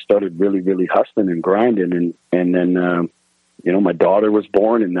I started really, really hustling and grinding. And then, my daughter was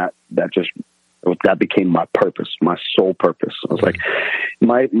born and that became my purpose, my sole purpose. I was like,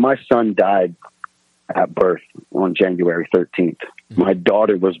 my son died at birth on January 13th. My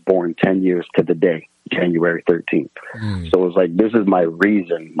daughter was born 10 years to the day, January 13th. So it was like, this is my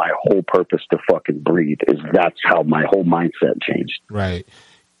reason, my whole purpose to fucking breathe, that's how my whole mindset changed. Right.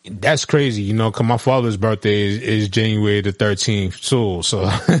 That's crazy, cause my father's birthday is January the 13th too. So,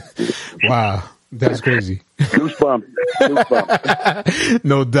 wow, that's crazy. Goosebumps.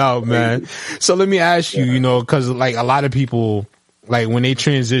 No doubt, man. So let me ask you, cause like a lot of people, like when they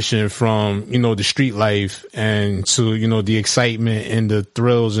transition from, the street life and to, the excitement and the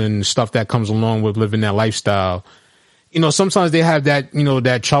thrills and stuff that comes along with living that lifestyle, sometimes they have that,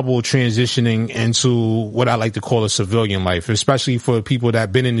 that trouble transitioning into what I like to call a civilian life, especially for people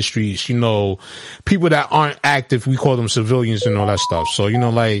that been in the streets, people that aren't active, we call them civilians and all that stuff. So,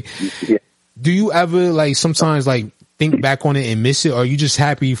 do you ever like sometimes like think back on it and miss it? Or are you just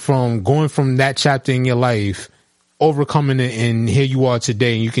happy from going from that chapter in your life, overcoming it, and here you are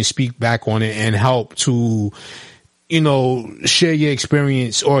today and you can speak back on it and help to, share your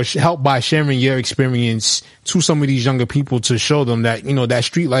experience or help by sharing your experience to some of these younger people to show them that, that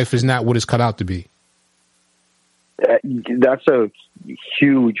street life is not what it's cut out to be? That's a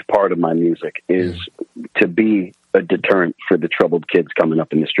huge part of my music is to be a deterrent for the troubled kids coming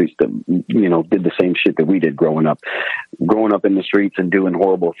up in the streets that, did the same shit that we did growing up in the streets and doing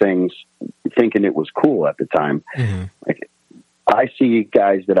horrible things, thinking it was cool at the time. Like, I see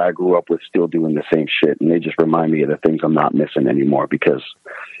guys that I grew up with still doing the same shit, and they just remind me of the things I'm not missing anymore because,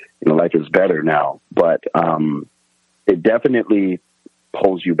 life is better now. But it definitely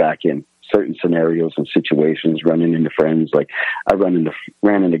pulls you back in certain scenarios and situations, running into friends. Like I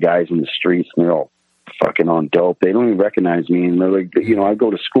ran into guys in the streets, and they're all fucking on dope. They don't even recognize me, and they're like, I go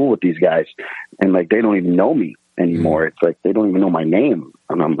to school with these guys, and like they don't even know me anymore. It's like they don't even know my name,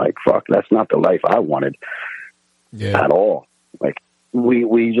 and I'm like, fuck, that's not the life I wanted at all. Like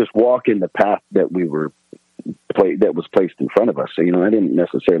we just walk in the path that that was placed in front of us. So I didn't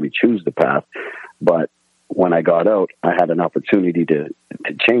necessarily choose the path, but when I got out, I had an opportunity to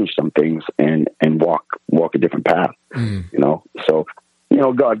change some things and walk a different path. So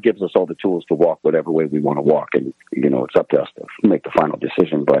God gives us all the tools to walk whatever way we want to walk, and it's up to us to make the final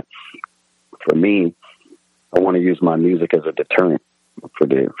decision. But for me, I want to use my music as a deterrent for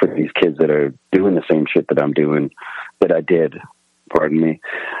these kids that are doing the same shit that I'm doing, that I did, pardon me,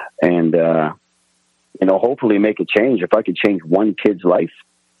 and hopefully make a change. If I could change one kid's life,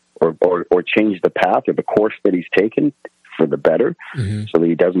 or change the path or the course that he's taken for the better, so that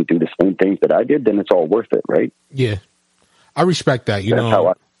he doesn't do the same things that I did, then it's all worth it, right? Yeah, I respect that.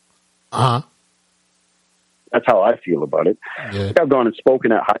 That's how I feel about it. Yeah. Like I've gone and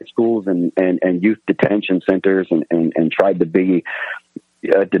spoken at high schools and youth detention centers and tried to be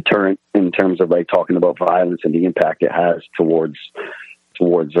a deterrent in terms of like talking about violence and the impact it has towards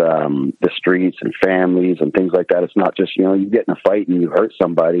the streets and families and things like that. It's not just, you get in a fight and you hurt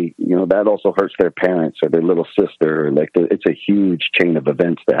somebody, that also hurts their parents or their little sister. It's a huge chain of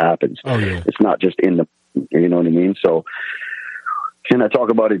events that happens. Oh, yeah. It's not just in the, you know what I mean? So, can I talk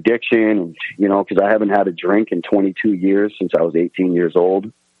about addiction? Because I haven't had a drink in 22 years since I was 18 years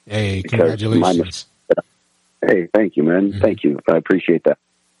old. Hey, congratulations. Hey, thank you, man. Thank you. I appreciate that.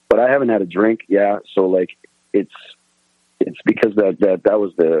 But I haven't had a drink. Yeah. So like, it's because that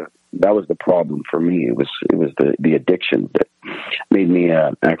was the problem for me. It was the addiction that made me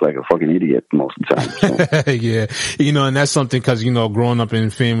act like a fucking idiot most of the time. So. Yeah, and that's something because growing up in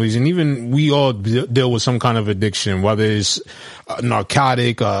families, and even we all deal with some kind of addiction, whether it's a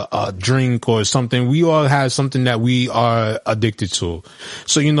narcotic, a drink, or something. We all have something that we are addicted to.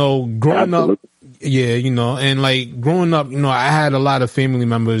 So growing up. Yeah, and like growing up, I had a lot of family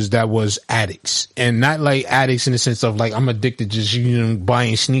members that was addicts, and not like addicts in the sense of like I'm addicted just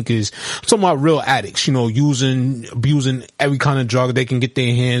buying sneakers. I'm talking about real addicts, abusing every kind of drug they can get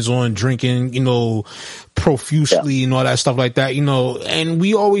their hands on, drinking, profusely and all that stuff like that, and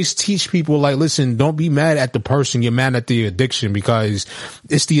we always teach people like, listen, don't be mad at the person, you're mad at the addiction because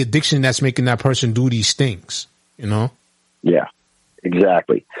it's the addiction that's making that person do these things, Yeah.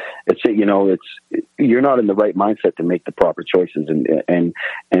 Exactly. It's you're not in the right mindset to make the proper choices,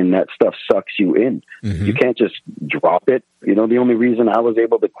 and that stuff sucks you in. You can't just drop it. The only reason I was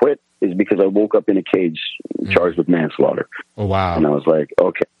able to quit is because I woke up in a cage charged with manslaughter. Oh wow. And I was like,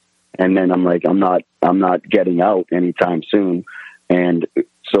 okay. And then I'm like, I'm not getting out anytime soon. And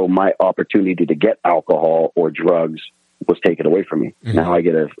so my opportunity to get alcohol or drugs was taken away from me. Now I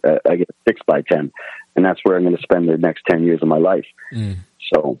get a 6 by 10, and that's where I'm going to spend the next 10 years of my life.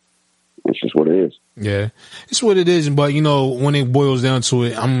 So it's just what it is. Yeah, it's what it is. But when it boils down to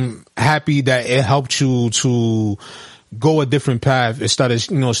it, I'm happy that it helped you to go a different path instead of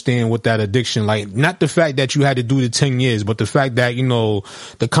staying with that addiction. Like, not the fact that you had to do the 10 years, but the fact that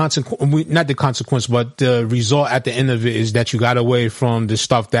the consequence, not the consequence, but the result at the end of it is that you got away from the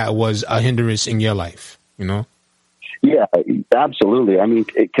stuff that was a hindrance in your life. Yeah, absolutely. I mean,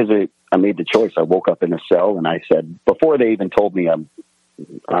 because I made the choice. I woke up in a cell, and I said, before they even told me I'm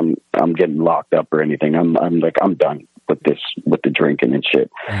getting locked up or anything, I'm like, I'm done with this, with the drinking and shit.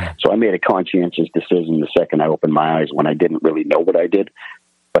 So I made a conscientious decision the second I opened my eyes, when I didn't really know what I did,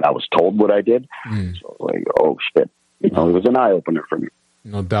 but I was told what I did. So I was like, oh shit, it was an eye opener for me.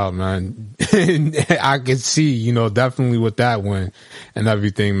 No doubt, man. I can see, definitely with that one and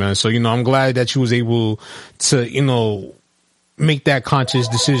everything, man. So, I'm glad that you was able to, make that conscious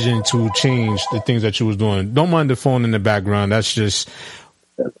decision to change the things that you was doing. Don't mind the phone in the background. That's just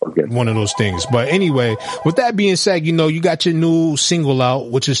one of those things. But anyway, with that being said, you got your new single out,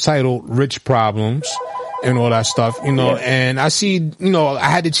 which is titled Rich Problems and all that stuff, and I see, I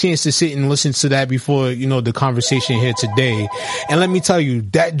had the chance to sit and listen to that before, the conversation here today. And let me tell you,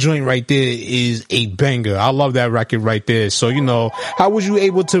 that joint right there is a banger. I love that record right there. So, how was you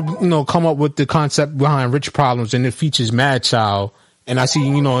able to, come up with the concept behind Rich Problems, and it features Mad Child? And I see,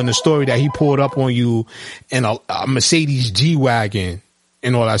 in the story that he pulled up on you in a Mercedes G-Wagon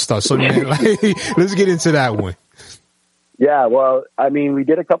and all that stuff. So, man, let's get into that one. Yeah, well, I mean, we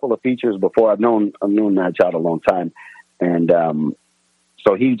did a couple of features before. I've known Mad Child a long time, And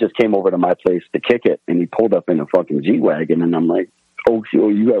so he just came over to my place to kick it, and he pulled up in a fucking G-Wagon, and I'm like, oh,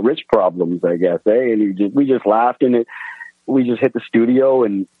 you got rich problems, I guess, eh? And we just laughed, and we just hit the studio,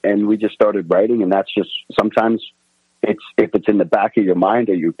 and we just started writing, and that's just, sometimes if it's in the back of your mind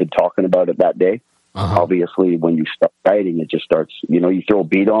or you've been talking about it that day, obviously when you start writing, it just starts, you throw a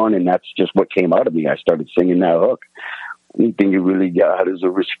beat on, and that's just what came out of me. I started singing that hook. Anything you really got is a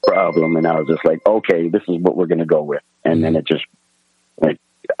rich problem. And I was just like, okay, this is what we're going to go with. And then it just, like,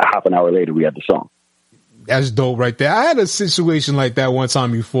 half an hour later, we had the song. That's dope right there. I had a situation like that one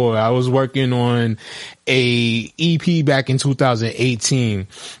time before. I was working on a EP back in 2018,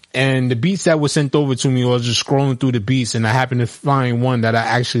 and the beats that were sent over to me, I was just scrolling through the beats, and I happened to find one that I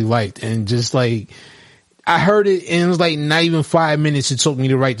actually liked, and just like, I heard it, and it was like not even 5 minutes it took me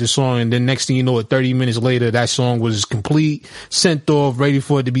to write the song, and then next thing you know, 30 minutes later, that song was complete, sent off, ready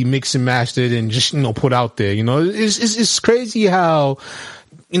for it to be mixed and mastered, and just, put out there. It's crazy how,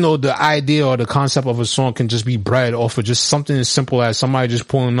 the idea or the concept of a song can just be bred off of just something as simple as somebody just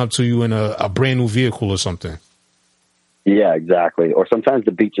pulling up to you in a brand new vehicle or something. Yeah, exactly. Or sometimes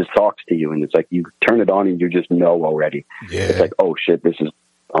the beat just talks to you, and it's like you turn it on and you just know already. Yeah. It's like, oh shit, this is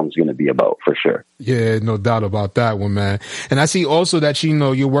song's going to be about for sure. Yeah, no doubt about that one, man. And I see also that,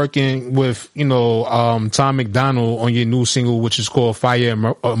 you're working with, Tom McDonald on your new single, which is called Fire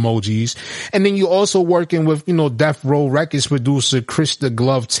Emojis. And then you're also working with, Death Row Records producer Chris the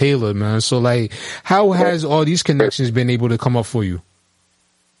Glove Taylor, man. So like, how has all these connections been able to come up for you?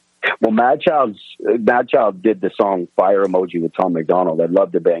 Well, Mad Child did the song Fire Emoji with Tom McDonald. I'd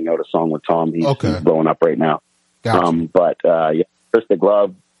love to bang out a song with Tom. He's blowing up right now. Gotcha. Yeah, Chris the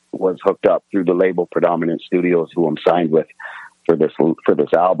Glove was hooked up through the label Predominant Studios, who I'm signed with for this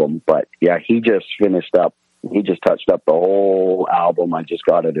album. But yeah, he just finished up. He just touched up the whole album. I just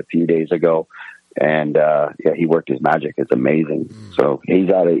got it a few days ago, and yeah, he worked his magic. It's amazing. So he's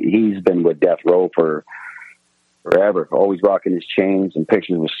been with Death Row for forever, always rocking his chains and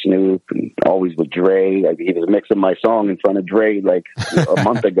pictures with Snoop, and always with Dre. He was mixing my song in front of Dre like a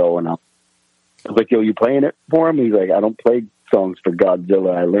month ago, and I was like, yo, you playing it for him? He's like, I don't play songs for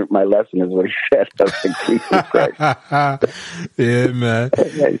Godzilla. I learned my lesson, is what he said. I was like, Jesus Christ. Yeah, man.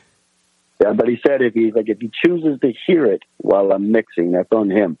 Yeah, but he said if he chooses to hear it while I'm mixing, that's on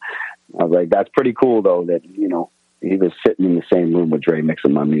him. I was like, that's pretty cool, though, that, he was sitting in the same room with Dre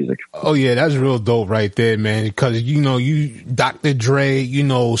mixing my music. Oh, yeah, that's real dope right there, man, because, you Dr. Dre,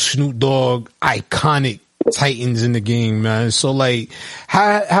 Snoop Dogg, iconic titans in the game, man. So like,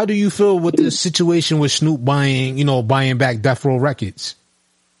 how do you feel with the situation with Snoop buying back Death Row Records?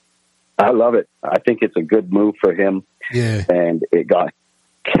 I love it. I think it's a good move for him. Yeah. And it got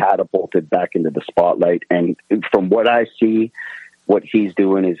catapulted back into the spotlight. And from what I see, what he's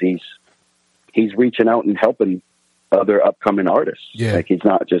doing is he's reaching out and helping other upcoming artists. Yeah. Like he's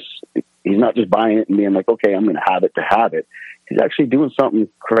not just buying it and being like, okay, I'm going to have it. He's actually doing something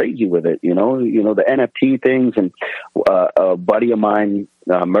crazy with it, the NFT things. And a buddy of mine,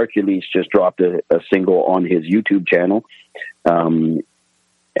 Mercules, just dropped a single on his YouTube channel, and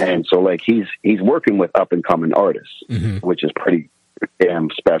so like he's working with up and coming artists, which is pretty damn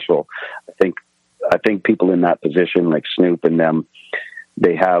special. I think people in that position, like Snoop and them,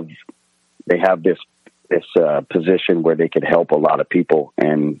 they have this position where they could help a lot of people,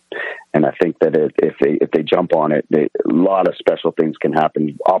 and I think that if they jump on it, a lot of special things can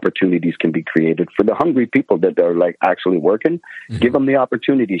happen. Opportunities can be created for the hungry people that are like actually working. Give them the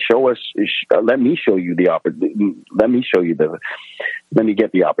opportunity. Show us. Let me show you the opportunity. Let me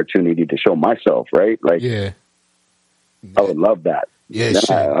get the opportunity to show myself. Right? Like, yeah, I would love that. Yeah,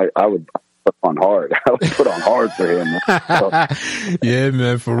 I would put on hard. I would put on hard for him. So, yeah,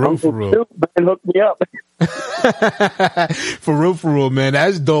 man, for real. Man, hook me up. For real, man.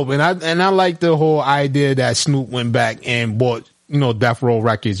 That's dope. And I like the whole idea that Snoop went back and bought, Death Row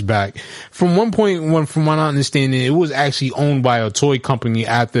Records back. From one point, from what I understand, it was actually owned by a toy company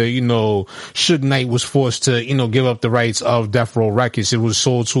after, Suge Knight was forced to, give up the rights of Death Row Records. It was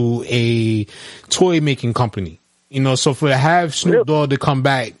sold to a toy making company. So to have Snoop Dogg to come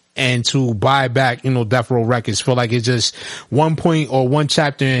back and to buy back, Death Row Records, feel like it's just one point or one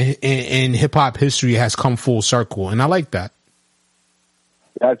chapter in hip hop history has come full circle. And I like that.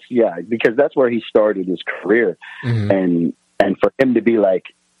 Because that's where he started his career. And for him to be like,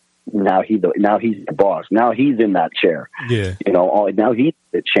 now he's the boss. Now he's in that chair. Yeah. Now he's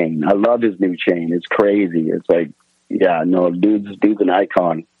the chain. I love his new chain. It's crazy. It's like, dude's an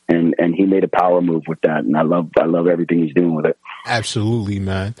icon. And he made a power move with that. And I love everything he's doing with it. Absolutely,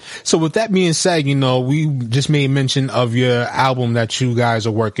 man. So with that being said, we just made mention of your album that you guys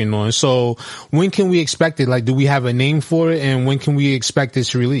are working on. So when can we expect it? Like, do we have a name for it, and when can we expect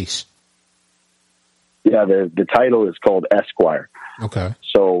this release? Yeah, the title is called Esquire. Okay.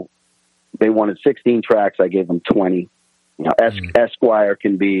 So they wanted 16 tracks. I gave them 20. Esquire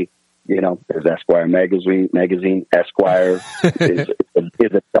can be, there's Esquire magazine. Esquire is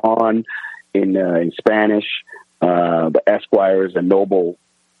a Don in Spanish. But Esquire is a noble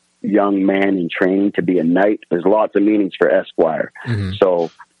young man in training to be a knight. There's lots of meanings for Esquire. Mm-hmm.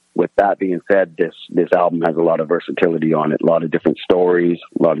 So with that being said, this album has a lot of versatility on it, a lot of different stories,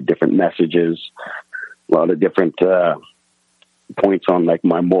 a lot of different messages, a lot of different points on like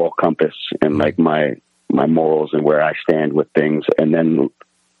my moral compass and like my morals and where I stand with things. And then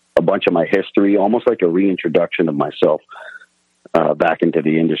a bunch of my history, almost like a reintroduction of myself back into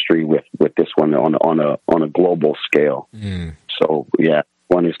the industry with this one on a global scale. Mm. So yeah,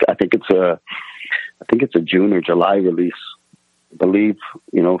 one is, I think it's a June or July release. I believe,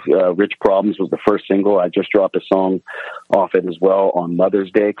 Rich Problems was the first single. I just dropped a song off it as well on Mother's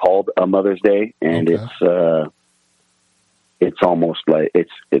Day called A Mother's Day. And it's almost like,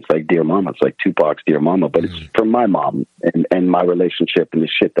 it's like Dear Mama. It's like Tupac's Dear Mama, but it's from my mom and my relationship and the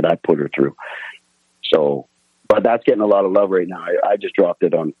shit that I put her through. So, but that's getting a lot of love right now. I just dropped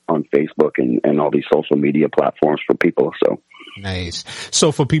it on Facebook and all these social media platforms for people. So nice.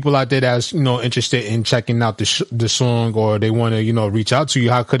 So for people out there that's interested in checking out the song, or they want to reach out to you,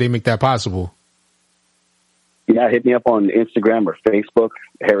 how could they make that possible? Yeah, hit me up on Instagram or Facebook,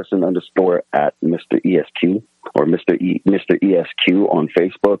 Harrison _ at Mr. ESQ or Mr. ESQ on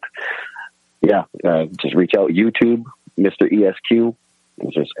Facebook. Yeah, just reach out. YouTube, Mr. ESQ.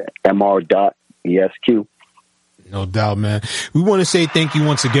 It's just mr.esq. No doubt, man. We want to say thank you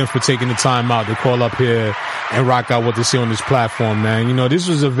once again for taking the time out to call up here and rock out what they say on this platform, man. This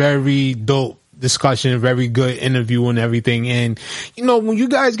was a very dope discussion, very good interview and everything. And, when you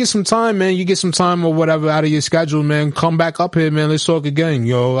guys get some time, man, you get some time or whatever out of your schedule, man, come back up here, man. Let's talk again,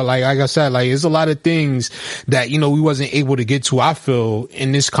 Like I said, there's a lot of things that, we wasn't able to get to, I feel,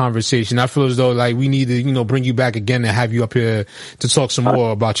 in this conversation. I feel as though, we need to, bring you back again and have you up here to talk some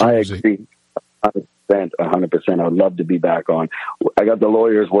more about your music. Agree. 100%. I'd love to be back on. I got the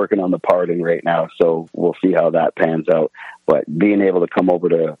lawyers working on the pardon right now, so we'll see how that pans out. But being able to come over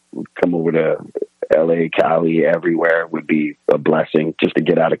to LA, Cali, everywhere would be a blessing. Just to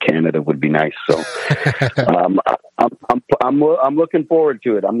get out of Canada would be nice. So I'm looking forward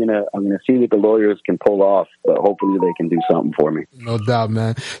to it. I'm gonna see what the lawyers can pull off, but hopefully they can do something for me. No doubt,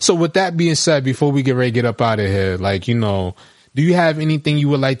 man. So with that being said, before we get ready to get up out of here, do you have anything you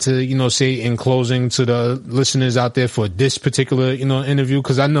would like to, say in closing to the listeners out there for this particular, interview?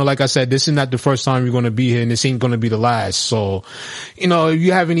 Because I know, like I said, this is not the first time you're going to be here, and this ain't going to be the last. So, if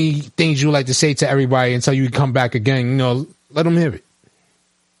you have any things you would like to say to everybody until you come back again, let them hear it.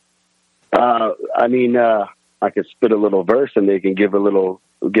 I could spit a little verse and they can give a little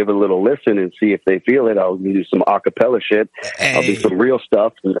listen and see if they feel it. I'll do some acapella shit. Hey. I'll do some real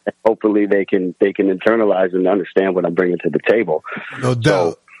stuff, and hopefully they can internalize and understand what I'm bringing to the table. No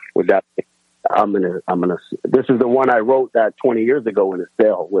doubt. So with that, I'm gonna. This is the one I wrote that 20 years ago in a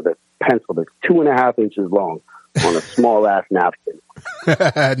cell with a pencil that's 2.5 inches long on a small ass napkin.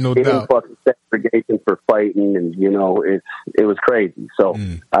 No doubt. Fucking segregation for fighting, and it was crazy. So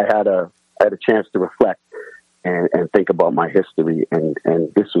I had a chance to reflect and think about my history, and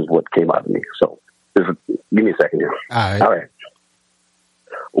this is what came out of me. So give me a second here. All right.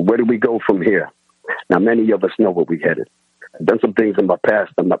 Where do we go from here? Now, many of us know where we headed. I've done some things in my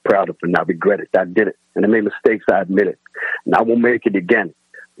past I'm not proud of, and I regret it. I did it, and I made mistakes. I admit it. And I won't make it again.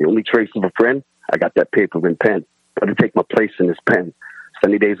 The only trace of a friend, I got that paper and pen. Got to take my place in this pen.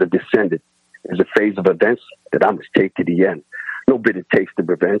 Sunny days have descended. There's a phase of events that I must take to the end. No bitter taste of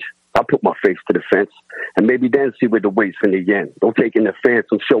revenge. I'll put my face to the fence and maybe then see where the wait's in the end. Don't take an offense.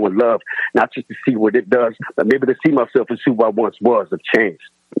 I'm showing love, not just to see what it does, but maybe to see myself as who I once was. I've changed,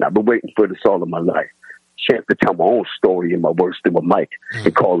 and I've been waiting for this all of my life. Chance to tell my own story in my words through a mic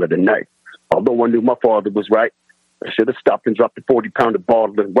and call it a night. Although I knew my father was right, I should have stopped and dropped the 40-pounder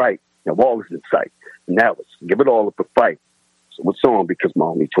bottle and right. Now all is in sight. And now let's give it all up a fight. So what's on? Because my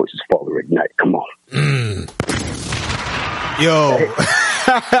only choice is father at night. Come on. Yo,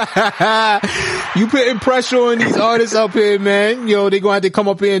 you putting pressure on these artists up here, man. Yo, they gonna have to come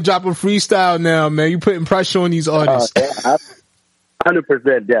up here and drop a freestyle now, man. You putting pressure on these artists.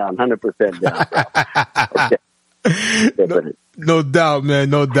 100% down, 100% down. Bro. Okay. No doubt, man.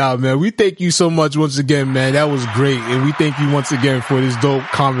 No doubt, man. We thank you so much once again, man. That was great. And we thank you once again for this dope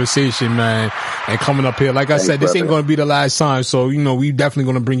conversation, man. And coming up here. Like I said, this ain't going to be the last time. So, you know, we definitely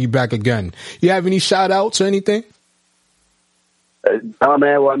going to bring you back again. You have any shout outs or anything? Oh,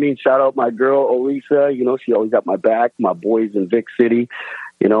 man. Well, I mean, shout out my girl, Olisa. You know, she always got my back. My boys in Vic City.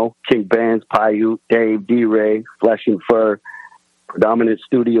 You know, King Bands, Paiute, Dave, D-Ray, Flesh and Fur. Predominant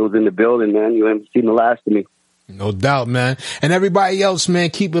Studios in the building, man. You haven't seen the last of me. No doubt, man. And everybody else,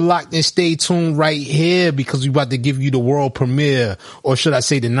 man, keep it locked and stay tuned right here because we about to give you the world premiere, or should I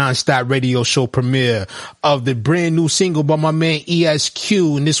say the NonStop radio show premiere of the brand new single by my man ESQ.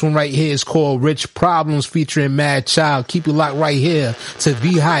 And this one right here is called Rich Problems featuring Mad Child. Keep it locked right here to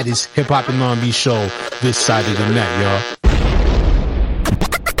the hottest hip hop and R&B show this side of the net, y'all.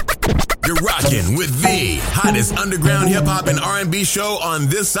 You're rocking with the hottest underground hip hop and R&B show on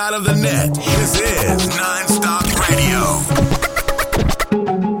this side of the net. This is NonStop Radio.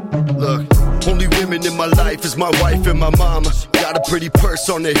 Look, only women in my life is my wife and my mama. Got a pretty purse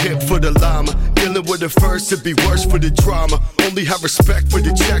on the hip for the llama. Dealing with it first, it'd be worse for the drama. Only have respect for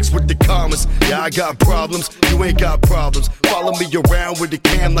the checks with the commas. Yeah, I got problems, you ain't got problems. Follow me around with the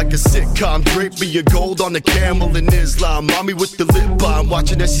cam like a sitcom. Drape me a gold on the camel in Islam. Mommy with the lip balm,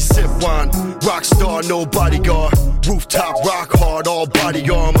 watching as she sip wine. Rockstar, no bodyguard. Rooftop, rock hard, all body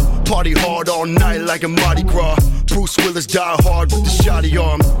armor. Party hard all night like a Mardi Gras. Bruce Willis die hard with the shotty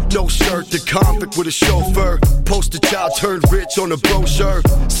arm. No shirt, the convict with a chauffeur. Poster child turned rich on a brochure.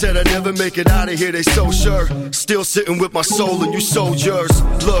 Said I'd never make it out of here, they so sure. Still sitting with my soul and you soldiers.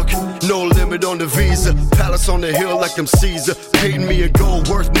 Look, no limit on the visa. Palace on the hill like I'm Caesar. Paid me a gold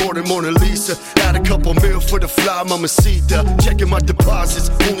worth more than Mona Lisa. Had a couple mil for the fly, mamacita. Checking my deposits,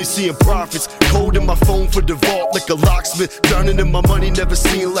 only seeing profits. Code in my phone for the vault like a locksmith. Drowning in my money, never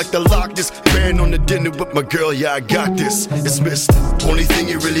seen like the Loch Ness. Band on the dinner with my girl, yeah, I got this. It's missed. Only thing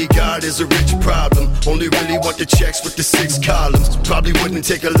you really got is a rich problem. Only really want the checks with the 6 columns. Probably wouldn't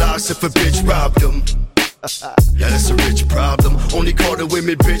take a loss if a bitch robbed them. Yeah, that's a rich problem. Only call the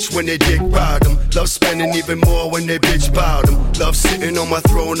women bitch when they dick ride them. Love spending even more when they bitch bout them. Love sitting on my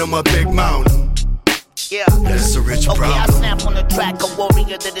throne on my big mountain. Yeah, that's a rich problem. I snap on the track, a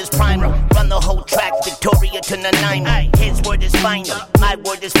warrior that is primal. Run the whole track, Victoria to Nanaimo. His word is final, my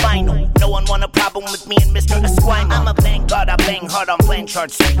word is final. No one want a problem with me and Mr. Esquimo. I'm a vanguard, I bang hard on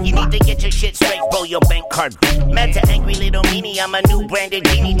Blanchard Street. You need to get your shit straight, bro, your bank card. Mad to angry little meanie, I'm a new branded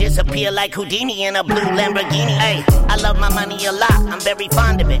genie. Disappear like Houdini in a blue Lamborghini. Hey, I love my money a lot, I'm very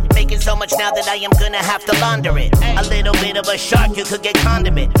fond of it. Making so much now that I am gonna have to launder it. A little bit of a shark, you could get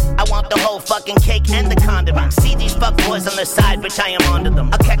condiment. I want the whole fucking cake and the condiment. See these fuckboys on the side, bitch, I am onto them.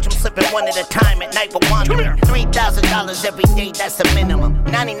 I'll catch them slipping one at a time at night for wandering. $3,000 every day, that's the minimum.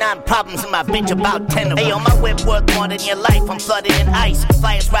 99 problems in my bitch, about 10 of them. Hey, on my whip worth more than your life. I'm flooded in ice.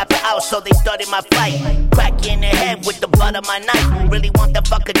 Flyers rapper out, so they started my flight. Crack you in the head with the butt of my knife. Really want the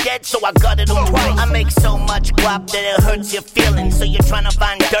fucker dead, so I gutted him twice. I make so much guap that it hurts your feelings. So you're trying to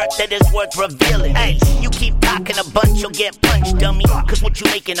find dirt that is worth revealing. Hey, you keep talking a bunch, you'll get punched, dummy. Cause what you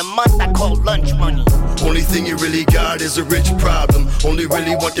make in a month, I call lunch money. Only thing you really got is a rich problem. Only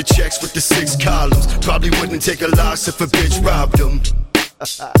really want the checks with the 6 columns. Probably wouldn't take a loss if a bitch robbed them.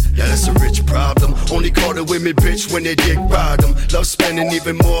 Yeah, that's a rich problem. Only call the women bitch when they dick ride them. Love spending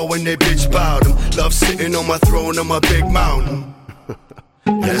even more when they bitch bout them. Love sitting on my throne on my big mountain.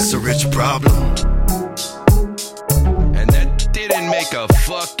 Yeah, that's a rich problem. And that didn't make a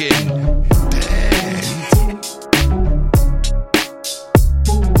fucking dent.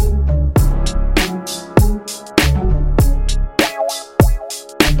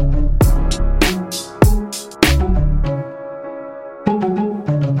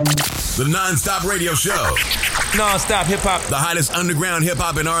 The NonStop Radio Show. NonStop Hip Hop. The hottest underground hip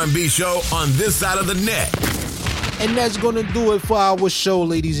hop and R&B show on this side of the net. And that's going to do it for our show,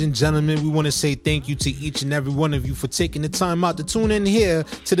 ladies and gentlemen. We want to say thank you to each and every one of you for taking the time out to tune in here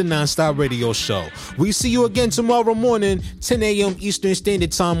to the NonStop Radio Show. We see you again tomorrow morning, 10 a.m. Eastern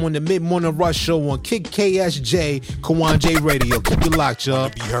Standard Time on the Mid-Morning Rush Show on Kick KSJ, Kawan J Radio. Keep it locked, y'all.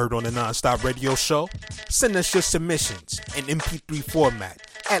 To be heard on the NonStop Radio Show, send us your submissions in MP3 format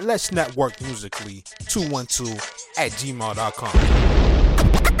at Let's Network Musically 212@gmail.com.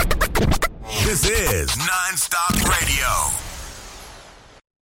 This is NonStop Radio.